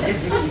soon.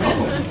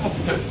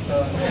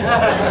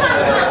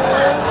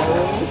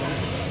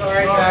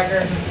 Sorry,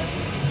 Packer.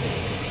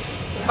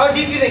 How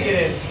deep do you think it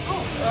is?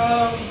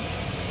 Oh.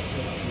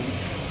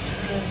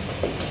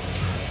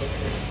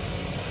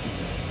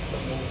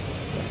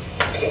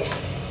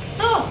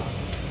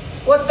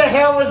 What the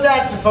hell was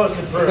that supposed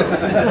to prove?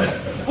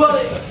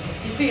 Well,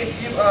 you see,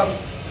 if you,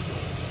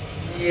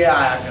 yeah,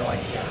 I feel like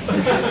yeah.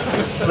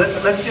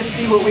 Let's just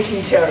see what we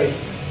can carry.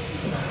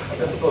 I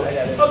got the book.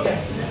 Okay.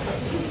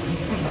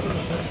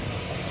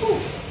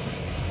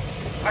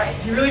 All right,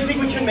 do you really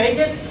think we can make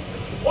it?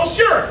 Well,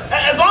 sure,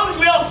 as long as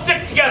we all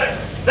stick together.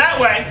 That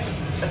way,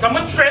 if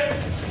someone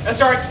trips and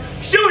starts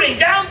shooting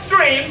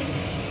downstream,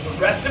 the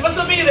rest of us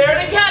will be there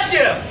to catch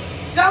him.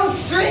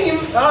 Downstream?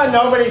 Oh,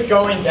 nobody's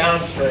going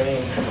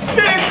downstream.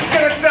 This is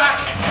gonna suck.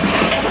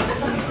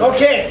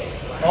 Okay,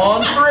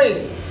 on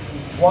 3.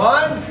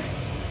 1,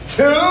 2,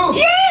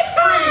 3.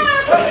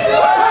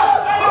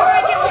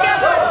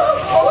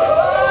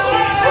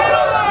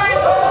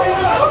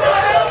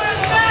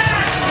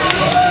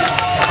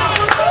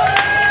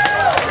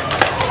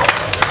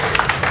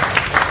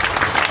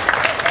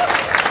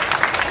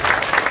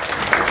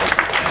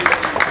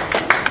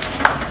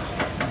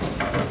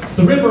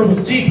 The river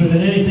was deeper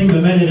than anything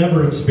the men had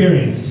ever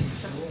experienced.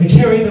 It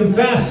carried them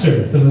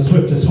faster than the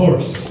swiftest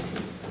horse.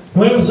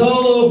 When it was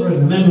all over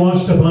and the men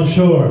washed up on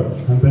shore,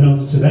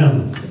 unbeknownst to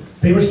them,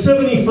 they were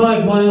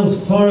 75 miles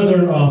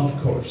farther off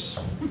course.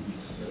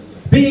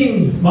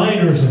 Being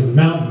miners and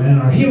mountain men,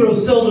 our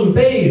heroes seldom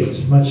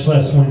bathed, much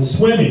less went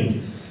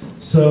swimming.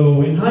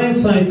 So, in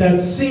hindsight, that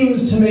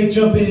seems to make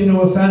jumping into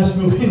a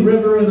fast-moving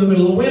river in the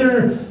middle of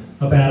winter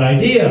a bad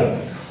idea.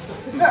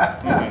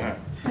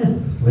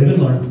 Live and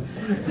learn.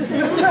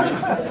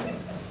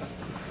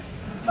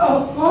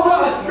 Oh,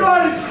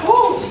 God, it's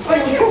cold. I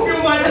can't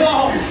feel my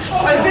balls.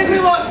 I think we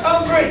lost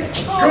Humphrey.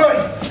 Good.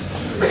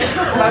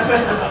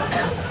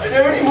 Are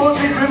there any more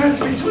big rivers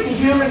between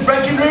here and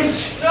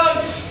Breckenridge?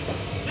 No,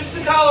 just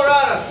the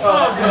Colorado.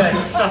 Oh, good.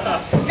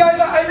 Guys,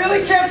 I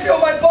really can't feel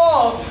my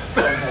balls.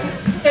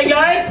 Hey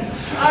guys,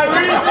 I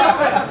really think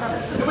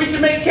that we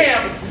should make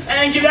camp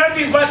and get out of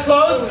these wet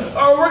clothes,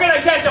 or we're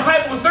gonna catch a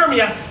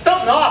hypothermia,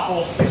 something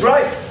awful. That's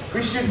right.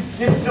 We should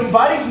get some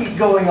body heat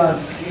going on. All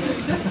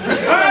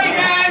right,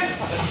 guys,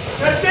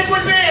 now stick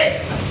with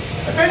me.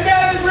 I've been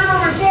down this river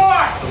before.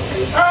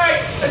 All right,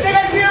 I think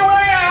I see a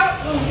way out.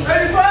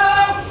 Ready to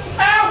follow?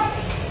 Out.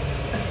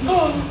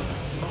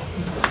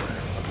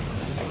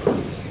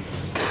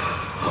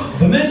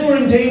 The men were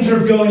in danger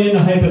of going into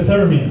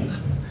hypothermia.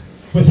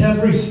 With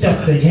every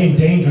step, they came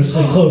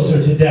dangerously closer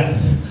to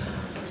death.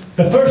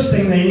 The first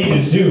thing they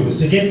needed to do was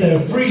to get their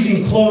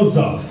freezing clothes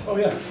off. Oh,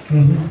 yeah.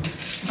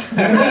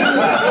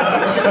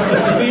 Of a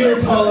severe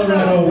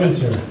Colorado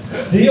winter,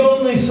 the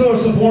only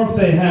source of warmth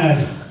they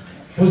had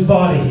was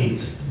body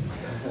heat.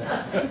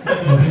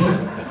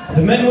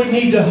 The men would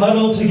need to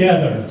huddle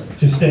together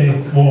to stay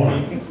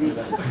warm.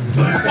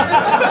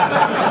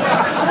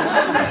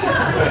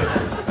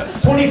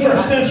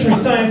 21st century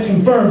science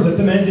confirms that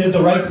the men did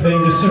the right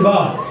thing to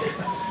survive.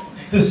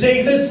 The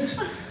safest,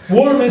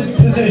 warmest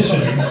position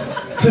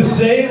to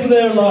save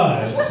their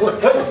lives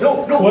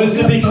was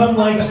to become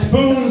like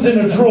spoons in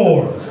a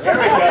drawer.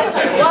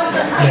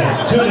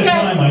 Yeah, 2 at a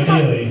time,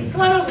 ideally.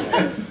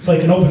 It's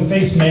like an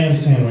open-faced man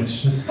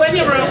sandwich. Just Plenty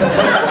of room.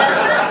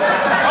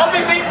 I'll be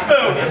big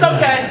spoon. It's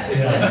okay.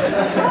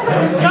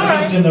 yeah. You All right.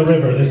 jumped in the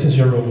river. This is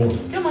your reward.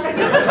 Come on. There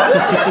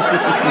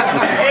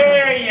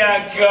you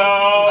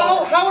go.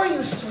 Oh, how are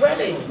you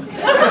sweating?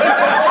 There's the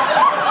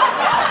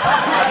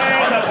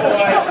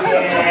boy.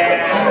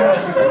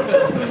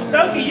 Yeah. It's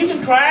okay. You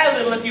can cry a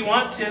little if you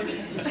want to. There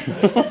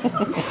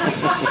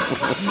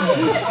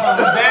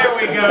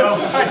we go.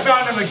 I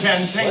found him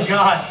again, thank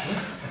God.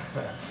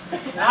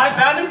 I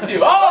found him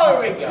too. Oh,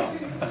 there we go.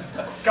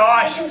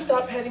 Gosh, Can you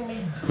stop petting me?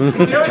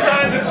 Never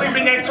thought I'd be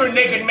sleeping next to a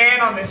naked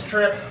man on this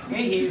trip.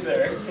 Me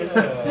either.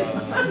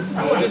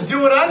 well, just do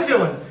what I'm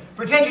doing.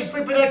 Pretend you're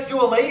sleeping next to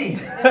a lady.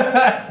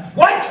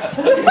 What?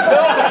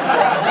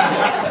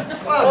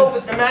 Well,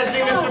 just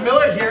imagining Mr.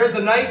 Miller here is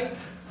a nice,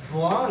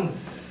 blonde,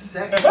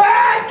 sexy...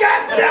 Ah,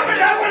 God damn it!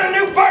 I want a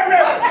new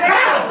partner.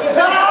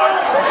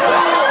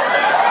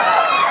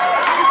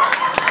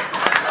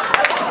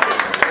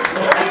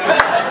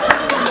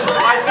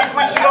 I think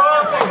we should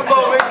all take a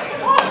moment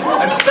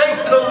and thank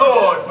the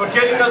Lord for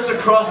getting us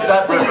across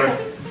that river.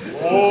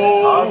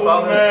 Our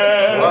Father,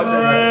 who art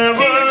in heaven.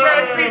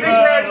 Peas and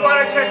carrots,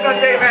 water,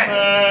 chestnuts, amen.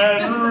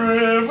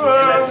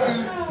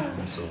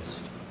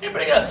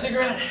 Anybody got a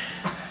cigarette?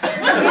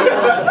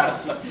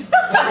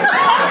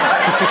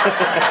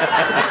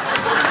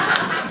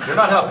 You're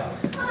not helping.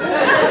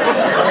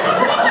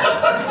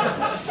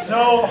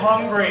 So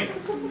hungry.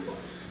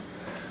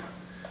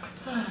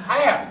 I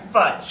have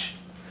fudge.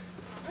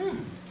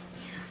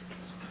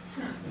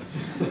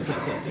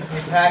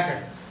 Hey,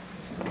 Packer.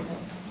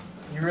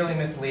 You really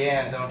miss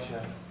Leanne, don't you?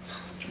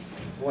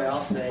 Boy,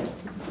 I'll say.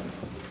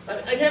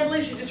 I can't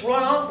believe she just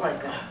run off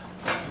like that.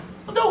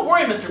 Well, don't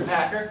worry, Mr.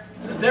 Packer.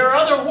 There are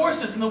other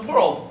horses in the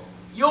world.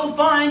 You'll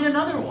find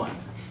another one.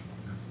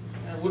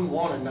 I wouldn't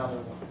want another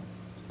one.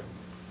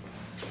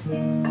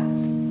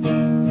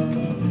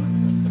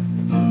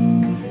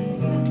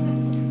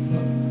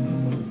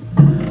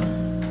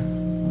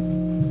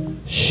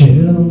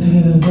 She'll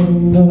never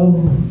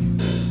know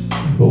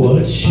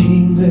what she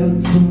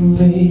meant to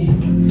me.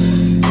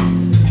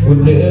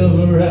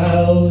 Whenever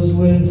I was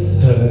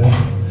with her,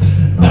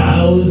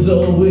 I was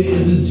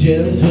always as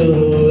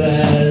gentle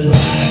as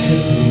I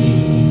could be.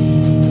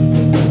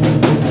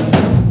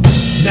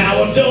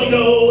 Now I don't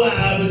know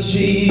why, but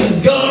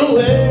she's gone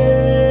away,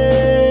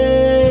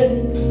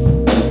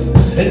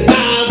 and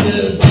I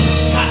just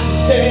have to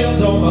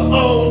stand on my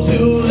own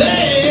two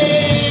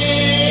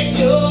legs.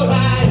 You're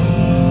right,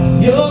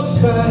 your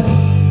smile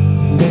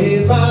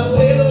made my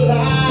little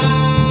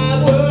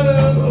life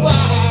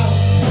worthwhile.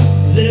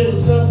 There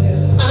was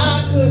nothing I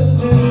couldn't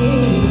do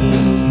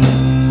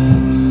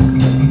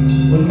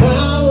when I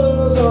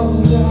was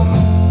on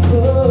top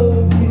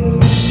of you.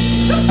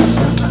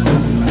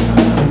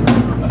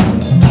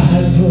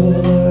 I'd pull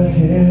her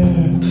hair,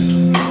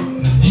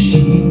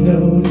 she'd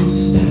know to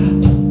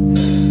stop,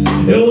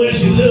 and when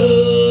she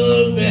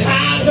looked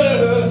behind her,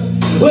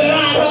 well,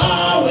 I'd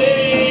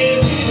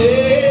always be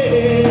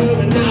there.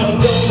 And now I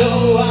don't know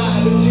why,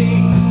 but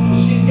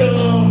she's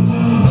gone,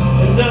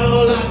 and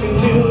all I can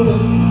do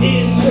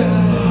is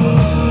try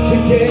to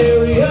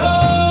carry on.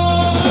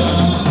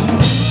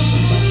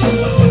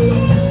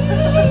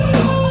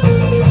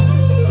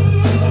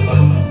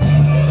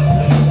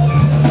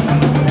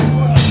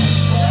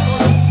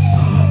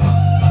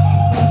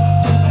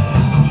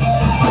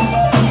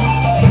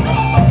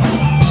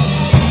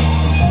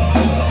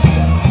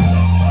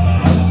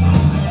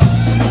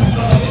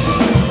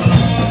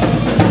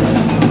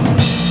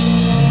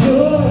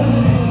 Your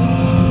eyes,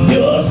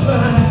 your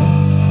smile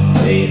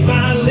made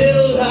my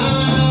little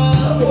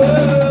life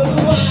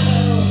worthwhile.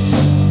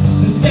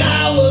 The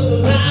sky was a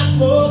lot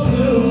more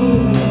blue,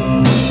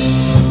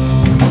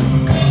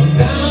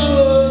 and I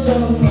was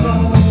on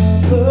top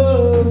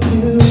of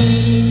you.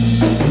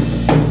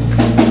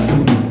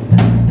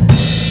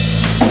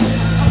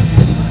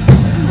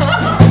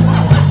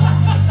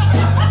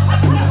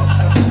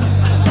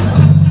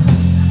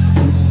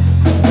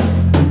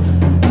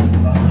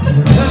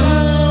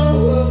 I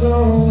was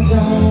on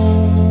top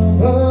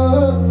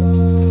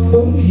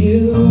of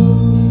you.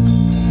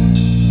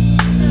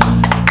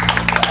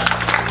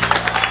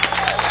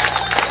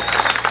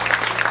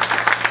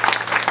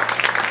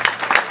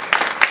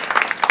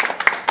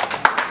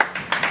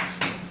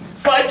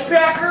 Fudge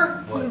Packer?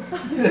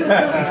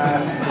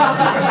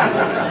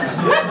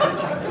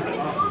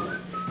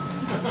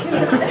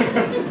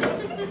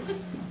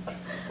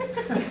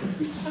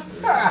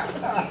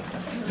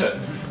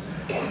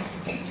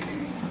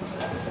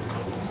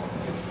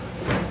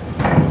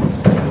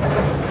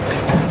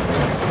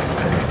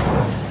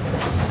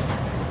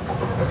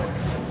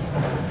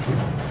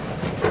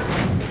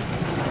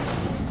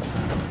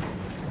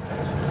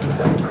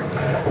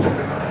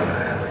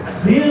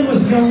 Leanne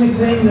was the only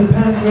thing that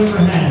Packer ever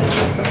had.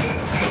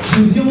 She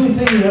was the only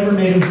thing that ever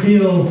made him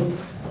feel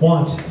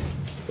wanted.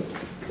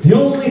 The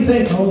only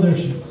thing, oh, there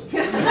she is.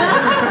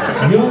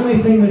 The only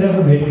thing that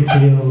ever made him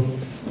feel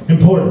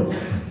important.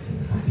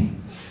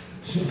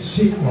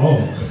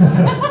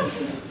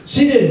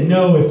 She didn't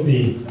know if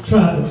the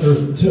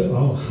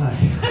oh, hi.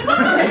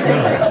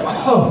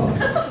 Oh,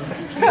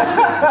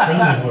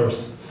 friendly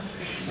horse.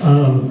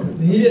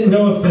 He didn't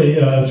know if the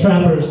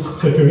trappers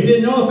took her. He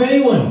didn't know if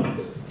anyone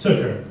took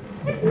her.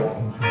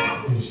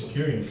 He's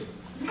curious.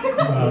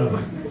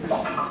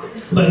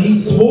 But he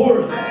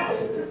swore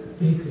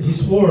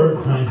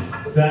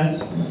that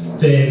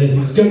day that he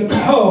was going to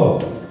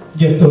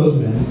get those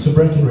men to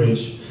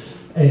Breckenridge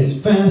as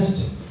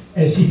fast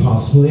as he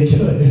possibly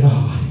could.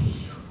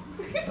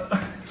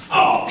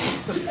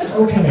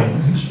 Okay,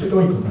 I should be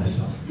oinkle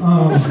myself.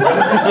 Wow.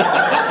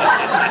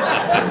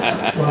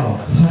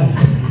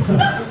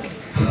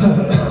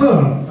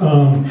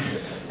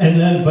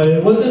 But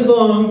it wasn't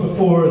long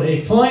before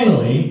they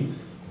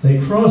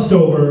crossed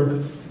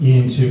over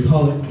into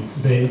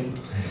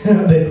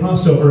they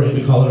crossed over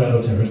into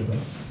Colorado territory.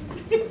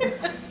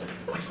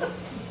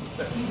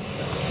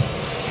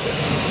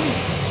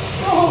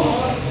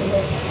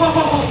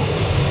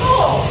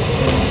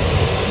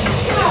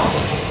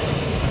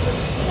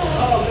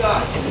 Oh,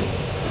 God.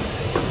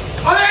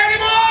 Are there any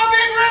more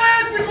big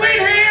rivers between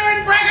here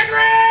and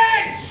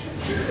Breckenridge?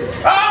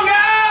 Oh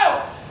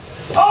no!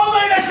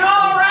 Only the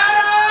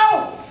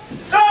Colorado!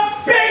 The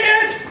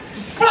biggest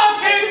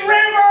fucking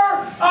river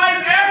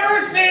I've ever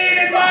seen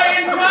in my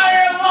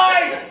entire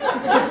life!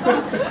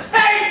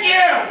 Thank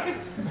you!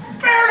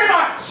 Very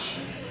much!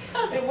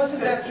 Hey,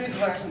 wasn't that 3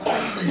 class?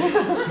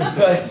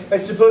 I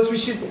suppose we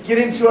should get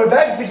into our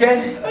bags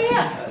again. Oh,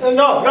 yeah.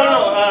 No.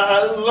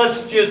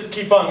 Let's just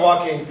keep on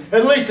walking,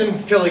 at least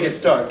until it gets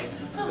dark.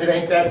 It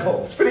ain't that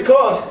cold. It's pretty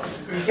cold.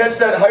 You catch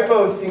that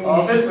hypo thing.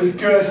 Oh, this is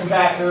good,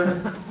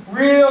 Packer.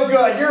 Real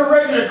good. You're a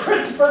regular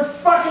Christopher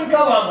fucking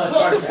Columbus,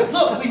 aren't you?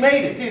 Look, we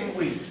made it, didn't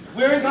we?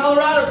 We're in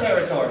Colorado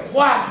territory.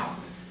 Wow,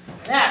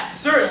 that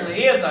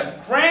certainly is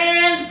a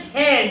Grand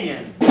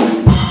Canyon.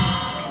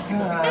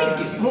 Thank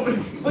you. Well, you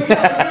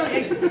know,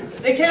 really,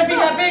 it can't be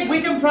that big.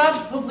 We can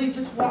probably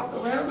just walk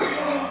around.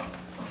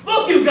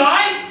 Look, you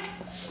guys!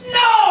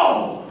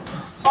 Snow!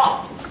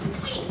 Oh,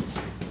 sweet.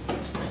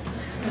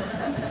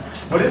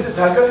 What is it,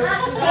 Packer?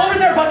 Over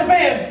there by the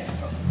band.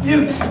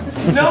 Utes.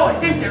 No, I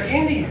think they're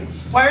Indians.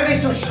 Why are they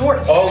so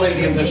short? All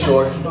Indians are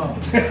short.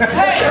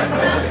 Hey!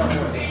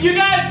 You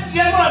guys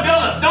want to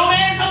build a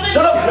snowman or something?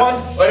 Shut up,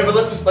 Swan. Whatever,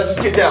 let's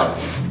just get down.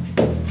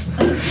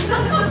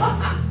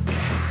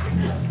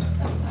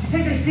 You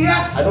think they see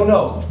us? I don't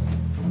know.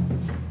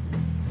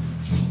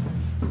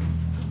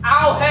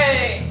 Ow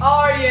hey,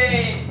 are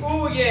ye,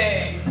 ooh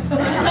ye.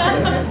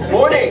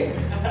 Morning.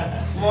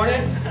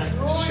 Morning.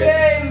 Ooh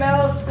ye,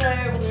 Mel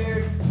say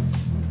weird.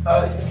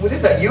 What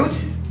is that,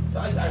 Ute?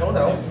 I don't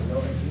know.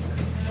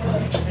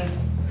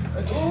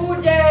 Ooh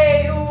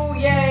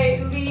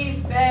ye,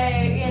 leaf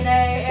bay, in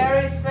a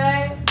Aries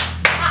bay.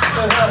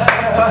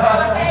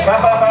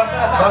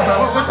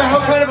 What the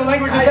hell kind of a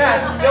language is I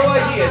that? have no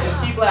idea.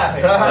 Just keep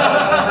laughing.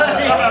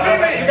 Wait a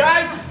minute, you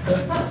guys.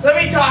 Let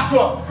me talk to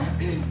him.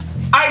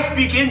 I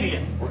speak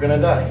Indian. We're gonna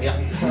die. Yeah.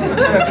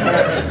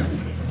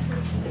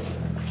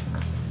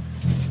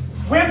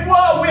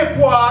 Whipwa,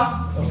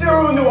 whipwa,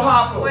 siru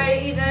nuhapu.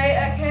 Way ide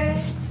ake,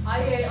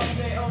 aye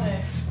one.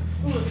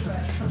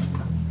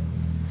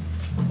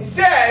 It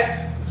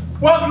says,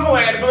 welcome to the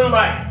land of blue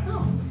light.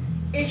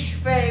 Ish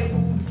fe,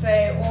 ood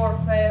fe, or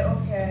fe,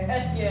 okay.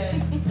 Yes,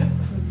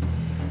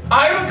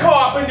 I'm a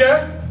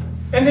carpenter,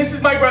 and this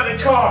is my brother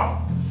Tom.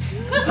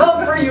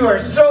 Humphrey, you are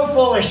so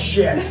full of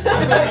shit. No,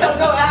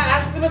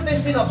 ask them if they've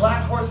seen a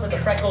black horse with a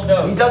freckled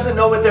nose. He doesn't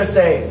know what they're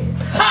saying.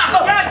 Ha!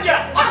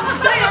 Gotcha! I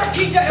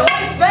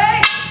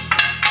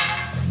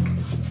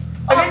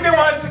think they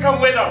want us to come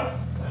with them.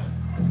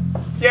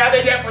 Yeah,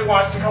 they definitely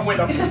want us to come with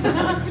them.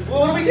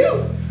 Well, what do we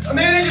do?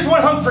 Maybe they just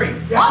want Humphrey.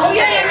 Oh,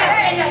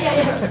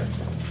 yeah.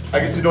 I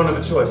guess we don't have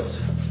a choice.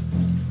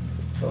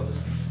 So I'll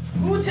just...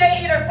 Ute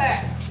eater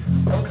pack.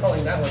 I'm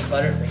calling that one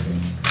Butterfinger.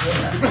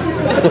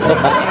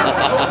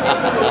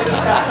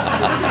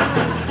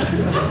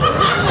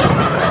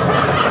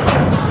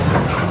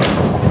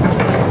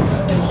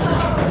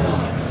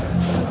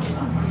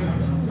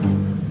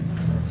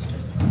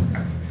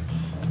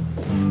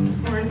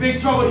 We're in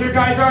big trouble here,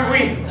 guys, aren't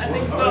we? I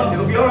think so.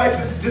 It'll be all right.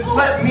 Just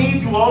let me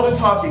do all the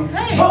talking.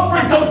 Hey!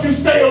 Humphrey, don't you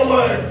say a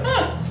word!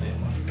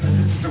 This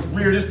is the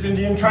weirdest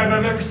Indian tribe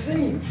I've ever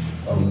seen.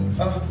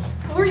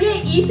 Were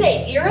ye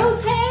ethe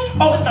heroes, hey?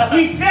 Oh,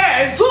 he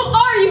says... Who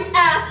are you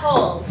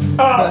assholes?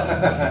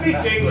 He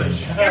speaks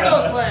English. Here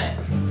goes way.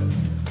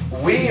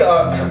 We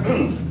are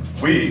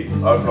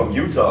from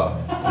Utah.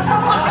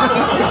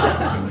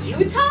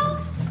 Utah?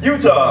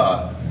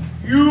 Utah.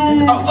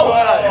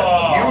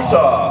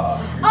 Utah.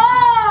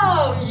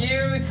 Oh,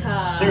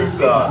 Utah.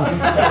 Utah.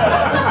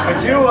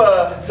 Could you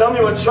tell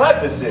me what tribe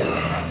this is?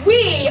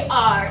 We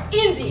are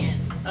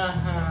Indians.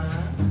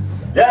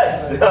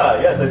 Yes,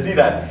 yes, I see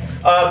that.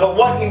 But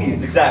what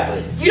Indians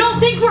exactly? You don't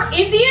think we're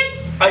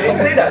Indians? I didn't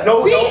say that.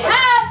 No, We no.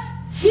 have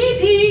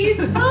teepees.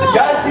 Yeah, I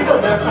see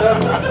them.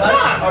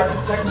 That's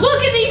architecture.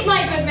 Look at these,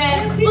 my good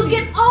men. Look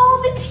at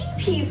all the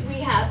teepees we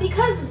have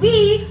because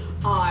we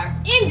are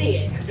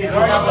Indians. They do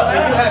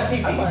have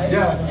teepees.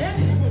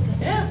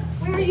 Yeah.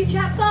 Where are you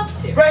chaps off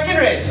to?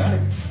 Breckenridge.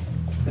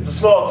 It's a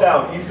small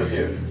town east of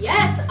here.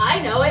 Yes, I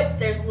know it.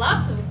 There's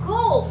lots of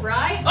gold,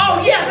 right?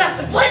 Oh yeah, that's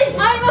the place!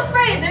 I'm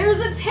afraid there's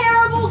a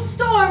terrible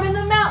storm in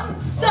the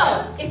mountains.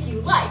 So, if you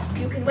like,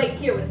 you can wait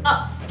here with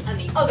us and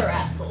the other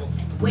assholes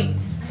and wait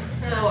for the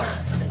storm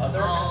to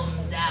calm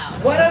down.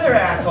 What other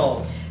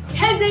assholes?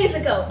 10 days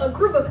ago, a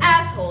group of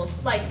assholes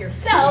like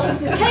yourselves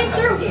came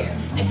through here.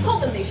 I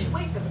told them they should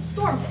wait for the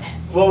storm to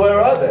end. Well, where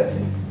are they?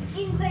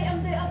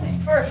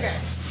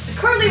 Perfect.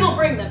 Curly will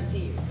bring them to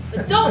you,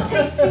 but don't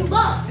take too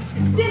long.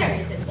 Dinner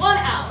is in 1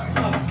 hour.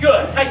 Oh,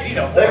 good. I can eat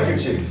a Thank you,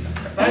 Chief.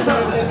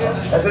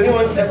 Has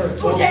anyone ever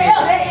told you?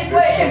 There's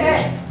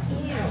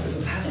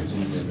a passage in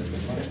here.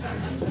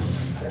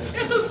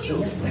 They're so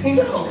cute. Hey,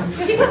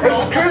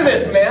 screw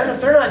this, man.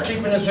 If they're not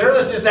keeping us here,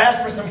 let's just ask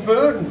for some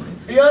food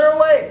and be on our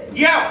way.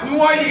 Yeah, we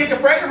wanted to get to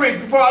Breckenridge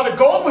before all the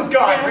gold was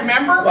gone,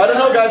 remember? I don't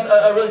know, guys.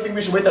 I really think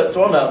we should wait that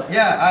storm out.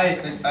 Yeah, I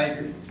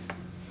agree.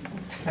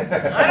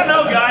 I don't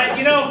know, guys.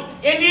 You know,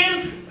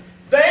 Indians,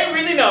 they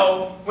really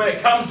know when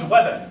it comes to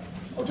weather.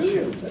 Oh, do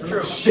you? That's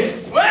true.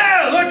 Shit.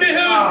 Well, look at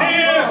who's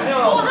here.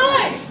 Oh,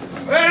 hi.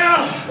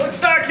 Well,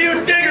 looks like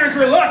you diggers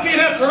were lucky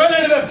enough to run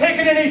into the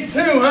pickaninnies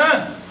too,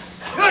 huh?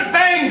 Good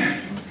thing.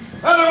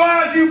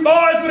 Otherwise, you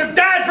boys would have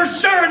died for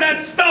sure in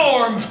that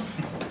storm.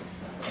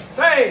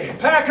 Say,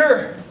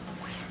 Packer,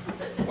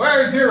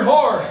 where's your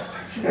horse?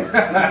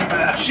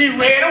 She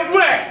ran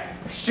away.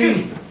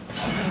 She...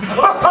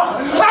 Oh,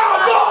 boy!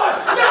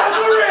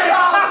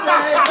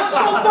 That's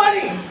so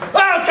funny!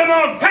 Oh, come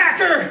on,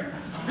 Packer!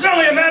 It's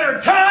only a matter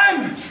of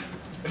time.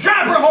 If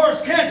Trapper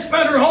horse can't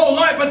spend her whole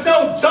life with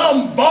no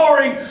dumb,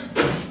 boring,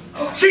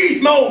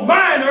 cheese-mo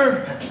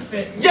miner.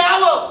 Yeah,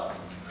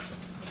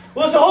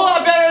 well, it's a whole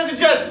lot better than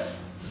just,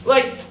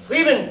 like,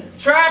 leaving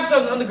traps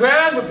on the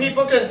ground where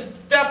people can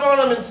step on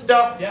them and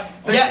stuff. Yeah,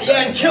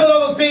 and killing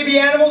all those baby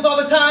animals all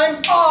the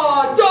time?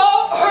 Oh,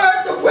 don't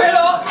hurt the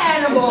little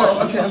animals.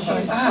 Okay, I'm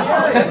sorry.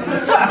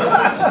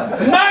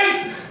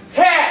 Nice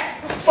hat!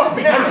 Fuck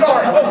me, I'm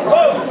sorry.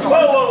 Whoa.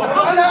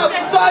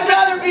 So I'd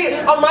rather be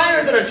a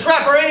miner than a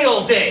trapper any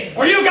old day.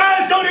 Well, you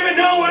guys don't even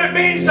know what it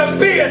means to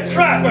be a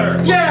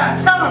trapper. Yeah,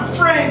 tell them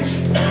French.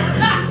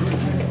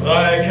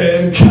 I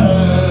can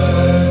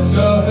catch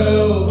a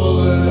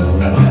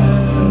helpless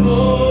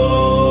animal,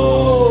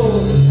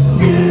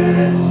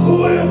 skin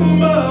with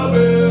my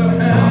bare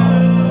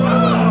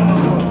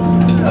hands.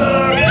 I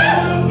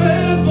have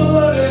been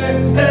bloody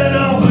and I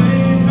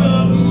wake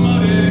up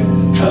muddy,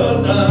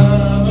 'cause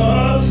I'm a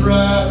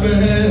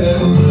trapping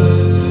man.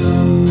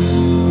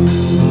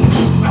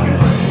 I can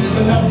breathe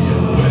the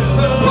heaviest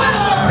weather,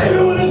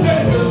 even when it's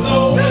heavy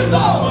low.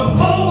 My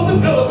balls and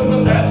billows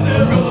and that's it,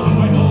 goes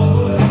my goal.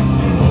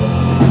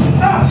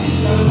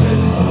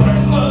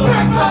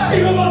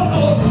 Even my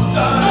old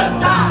side.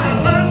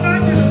 My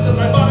goodness, if I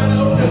bought an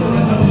old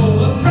different, I'm full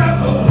of trap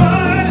of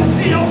mine.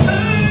 Your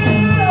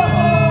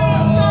hand,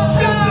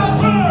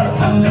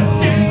 cut the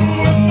skin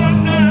with my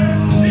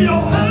knife.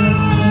 Your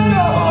hand,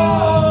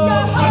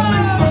 one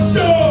thing's for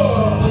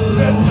sure,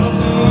 there's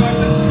nothing like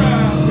the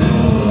trap in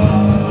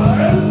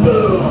life.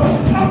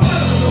 I'm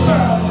better than the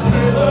wild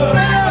sailor.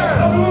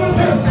 I'm doing a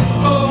damn thing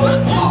tall.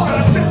 Got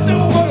a chest of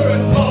butter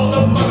and balls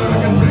of butter. I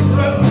can break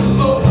red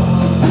bull.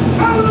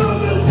 I love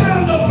the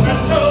sound of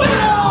metal.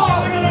 Something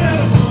on an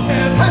animal's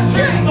head.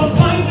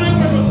 Sometimes they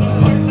whimper,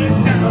 sometimes they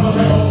scare. But I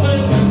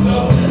always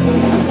know.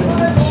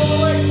 I've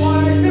always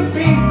wanted to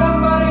be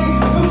somebody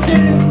who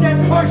didn't get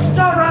pushed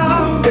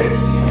around.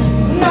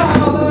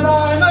 Now that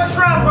I'm a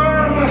trapper,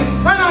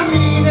 I'm the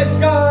meanest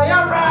guy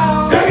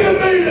around. Second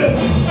meanest.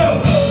 Oh,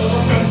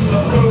 just the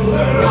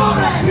ruler.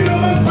 You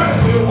don't break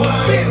your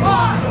wine.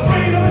 The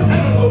brain of an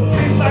animal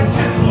tastes like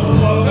cannibal.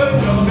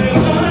 You're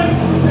behind.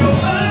 Your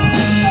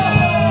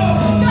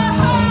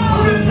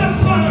with the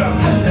fire,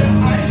 cut the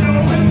eyes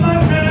out with my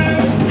man.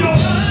 Your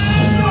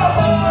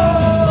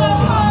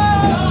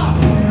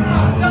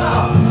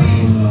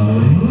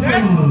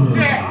That's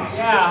sick.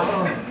 Yeah.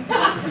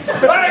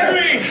 I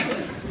agree.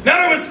 Now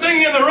I was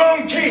singing in the wrong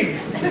key.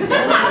 No,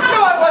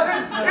 I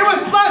wasn't. It was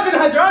Mountain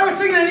Hunter. I was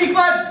singing an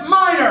E-flat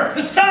minor.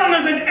 The sound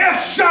is an F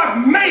sharp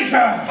major.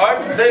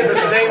 Aren't they the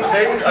same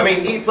thing? I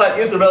mean, E flat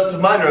is the relative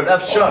minor of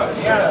F sharp.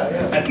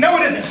 No,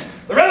 it isn't.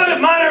 The relative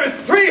minor is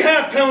 3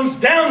 half tones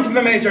down from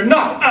the major,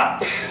 not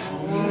up.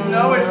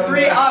 No, it's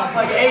 3 up,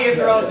 like A is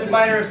the relative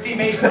minor of C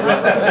major.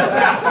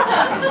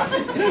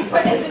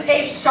 But isn't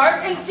A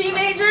sharp in C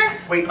major?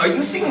 Wait, are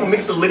you singing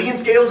Mixolydian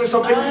scales or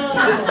something?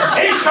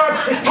 A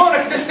sharp is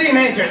tonic to C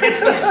major. It's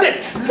the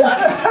 6. No,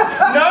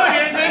 it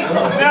isn't.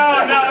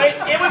 No,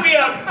 it would be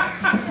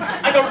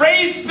like a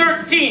raised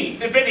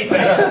 13th, if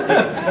anything.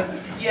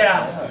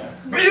 Yeah.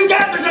 You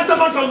guys are just a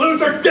bunch of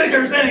loser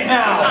diggers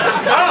anyhow.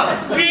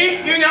 Oh,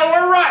 see? You know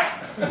we're right.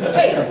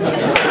 Hey.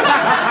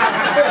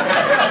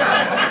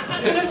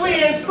 Just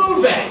Leanne's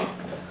food bag.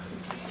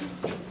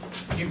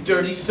 You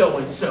dirty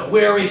so-and-so.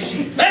 Where is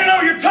she? I don't know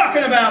what you're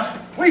talking about.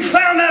 We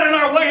found that on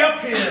our way up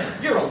here.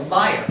 You're a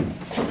liar.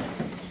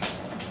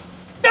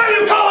 Are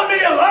you calling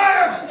me a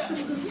liar?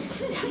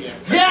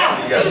 Yeah.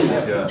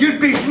 Yes.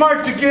 You'd be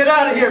smart to get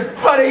out of here,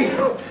 buddy.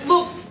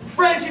 Look,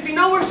 French, if you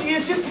know where she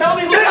is, just tell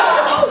me. Nobody!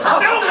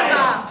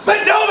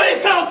 But nobody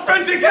calls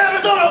Frenchy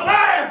Cabazon a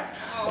liar!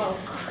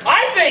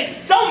 I think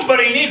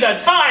somebody needs a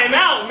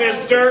timeout,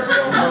 mister.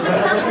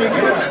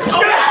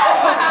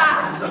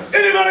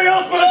 Anybody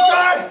else want to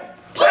try?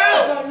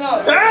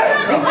 No.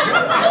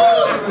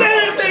 I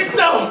didn't think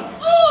so!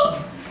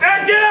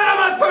 Now get out of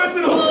my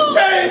personal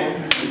space!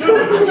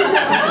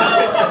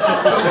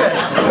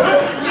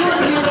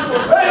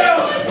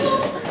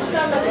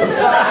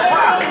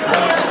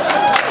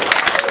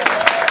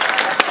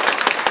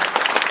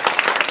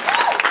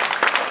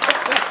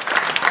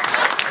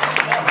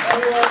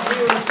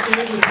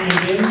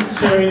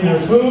 Sharing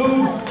their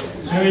food,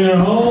 sharing their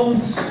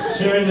homes,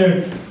 sharing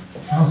their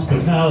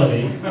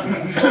hospitality.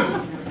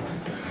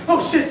 Oh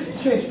shit,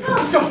 change.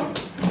 Let's go.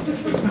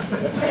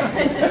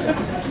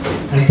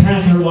 And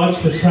Packer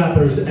watched the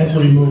trappers'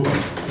 every move.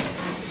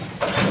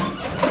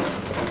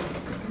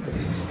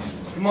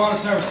 Come on,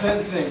 start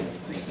sentencing.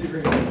 Take a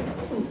secret.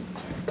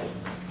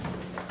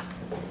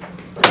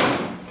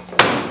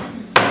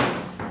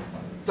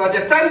 The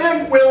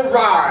defendant will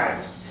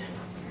rise.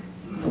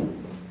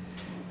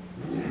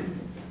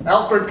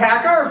 Alfred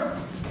Packer,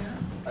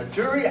 a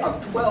jury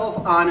of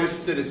 12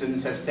 honest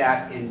citizens have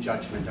sat in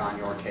judgment on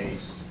your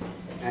case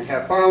and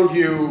have found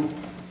you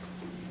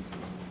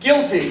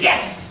guilty.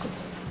 Yes!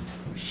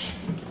 Shit.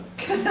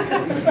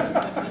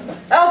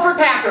 Alfred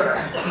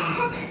Packer,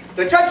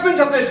 the judgment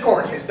of this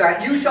court is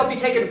that you shall be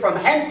taken from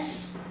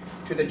hence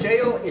to the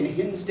jail in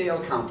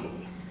Hinsdale County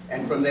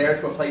and from there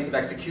to a place of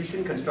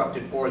execution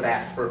constructed for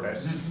that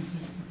purpose.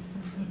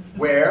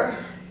 Where,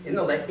 in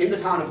the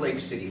town of Lake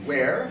City,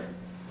 where,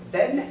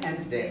 then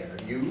and there,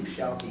 you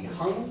shall be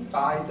hung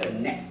by the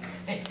neck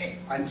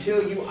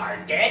until you are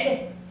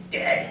dead,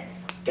 dead,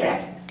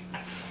 dead.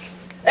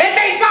 And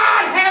may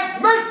God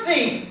have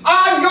mercy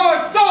on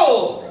your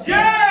soul!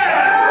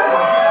 Yeah!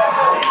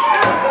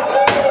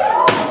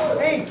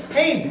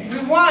 Hey, we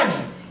won!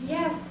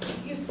 Yes,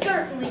 you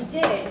certainly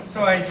did.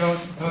 So I don't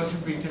suppose it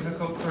would be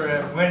difficult for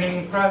a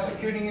winning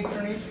prosecuting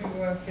attorney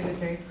to get a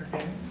date for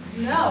dinner?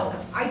 No,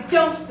 I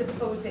don't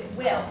suppose it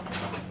will.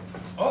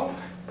 Oh,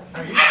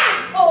 are you?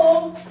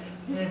 Asshole!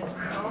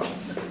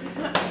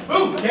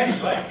 Ooh,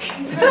 Jenny, like.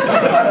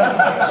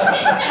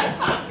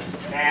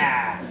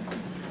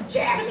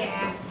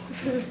 Jackass.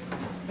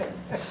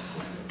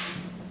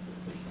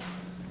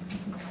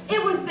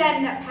 It was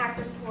then that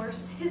Packer's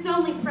horse, his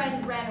only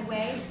friend, ran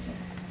away.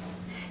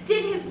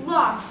 Did his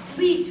loss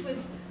lead to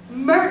his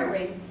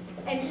murdering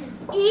and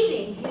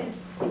eating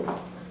his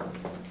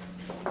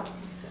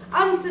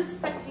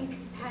unsuspecting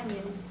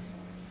companions?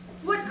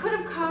 What could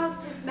have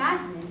caused his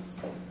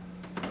madness?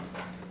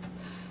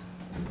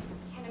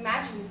 Can't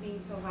imagine him being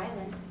so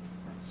violent.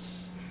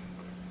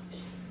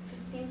 He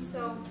seems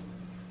so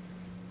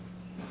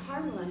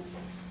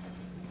harmless.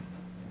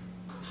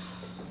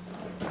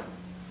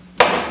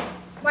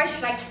 Why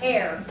should I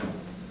care?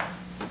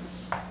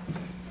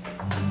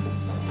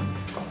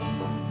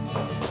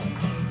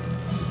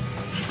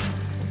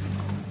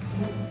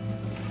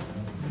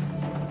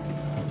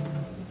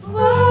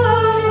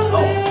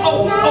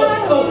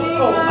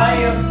 Oh, I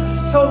am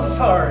so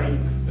sorry.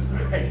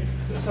 Right.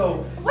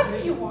 So, what do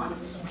you want?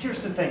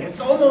 Here's the thing, it's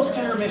almost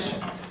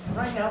intermission.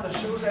 Right now the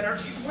show's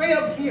energy's way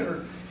up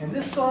here, and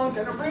this song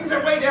kind of brings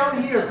it way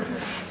down here.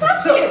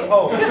 Fuck you!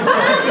 Oh.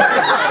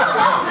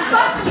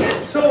 Fuck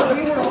you! So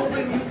we were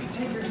hoping you could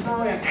take your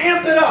song and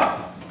amp it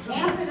up.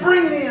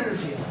 Bring the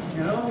energy up,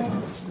 you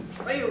know?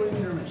 Sailing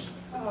intermission.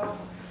 Oh.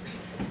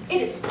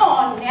 It is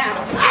on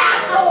now,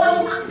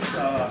 asshole!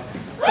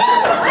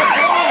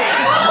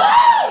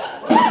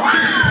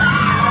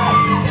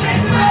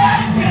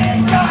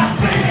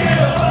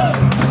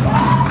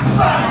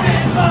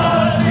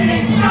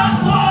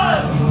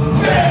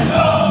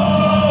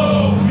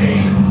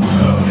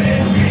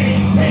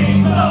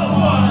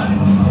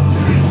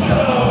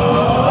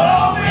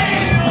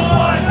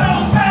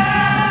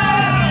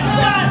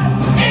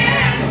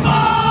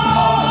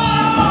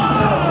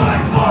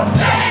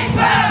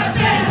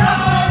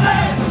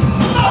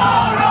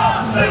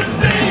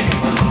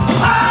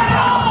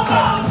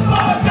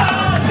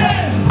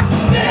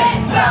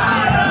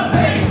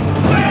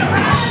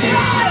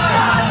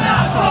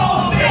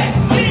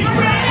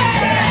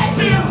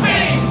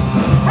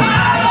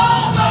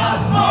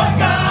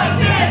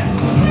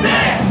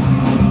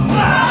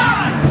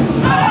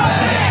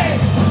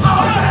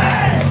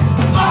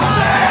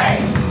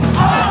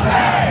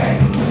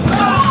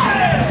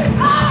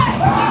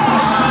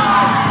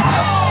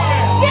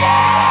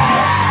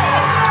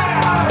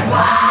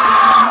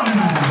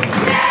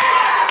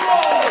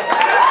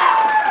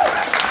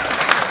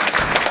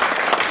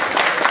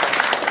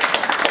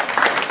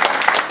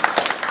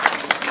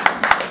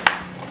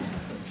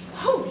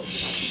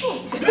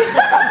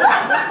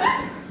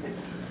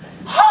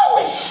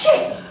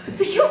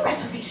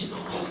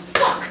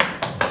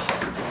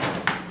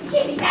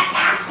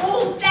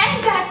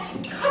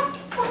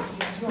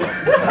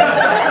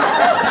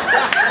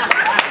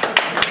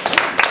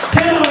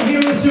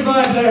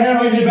 Survive their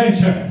harrowing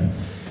adventure?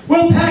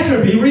 Will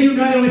Packer be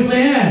reunited with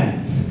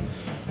Leanne?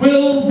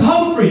 Will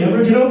Humphrey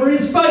ever get over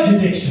his fudge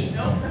addiction?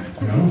 No.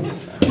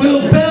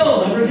 Will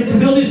Bell ever get to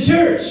build his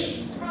church?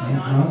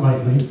 Not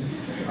likely.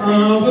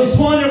 Will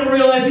Swan ever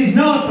realize he's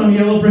not on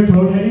Yellow Brick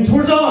Road heading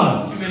towards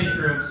Oz? Too many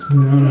shrooms.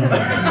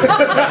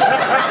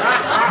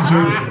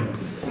 No.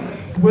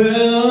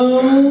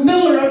 Will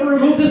Miller ever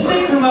remove the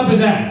stake from up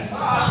his ass?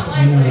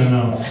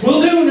 No.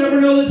 Will Noon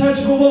ever know the touch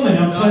of a woman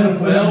outside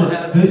of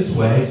this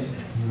way?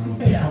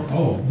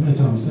 Oh, I'm gonna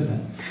tell him who said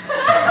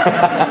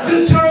that.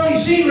 Does Charlie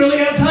Sheen really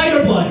have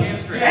tiger blood? And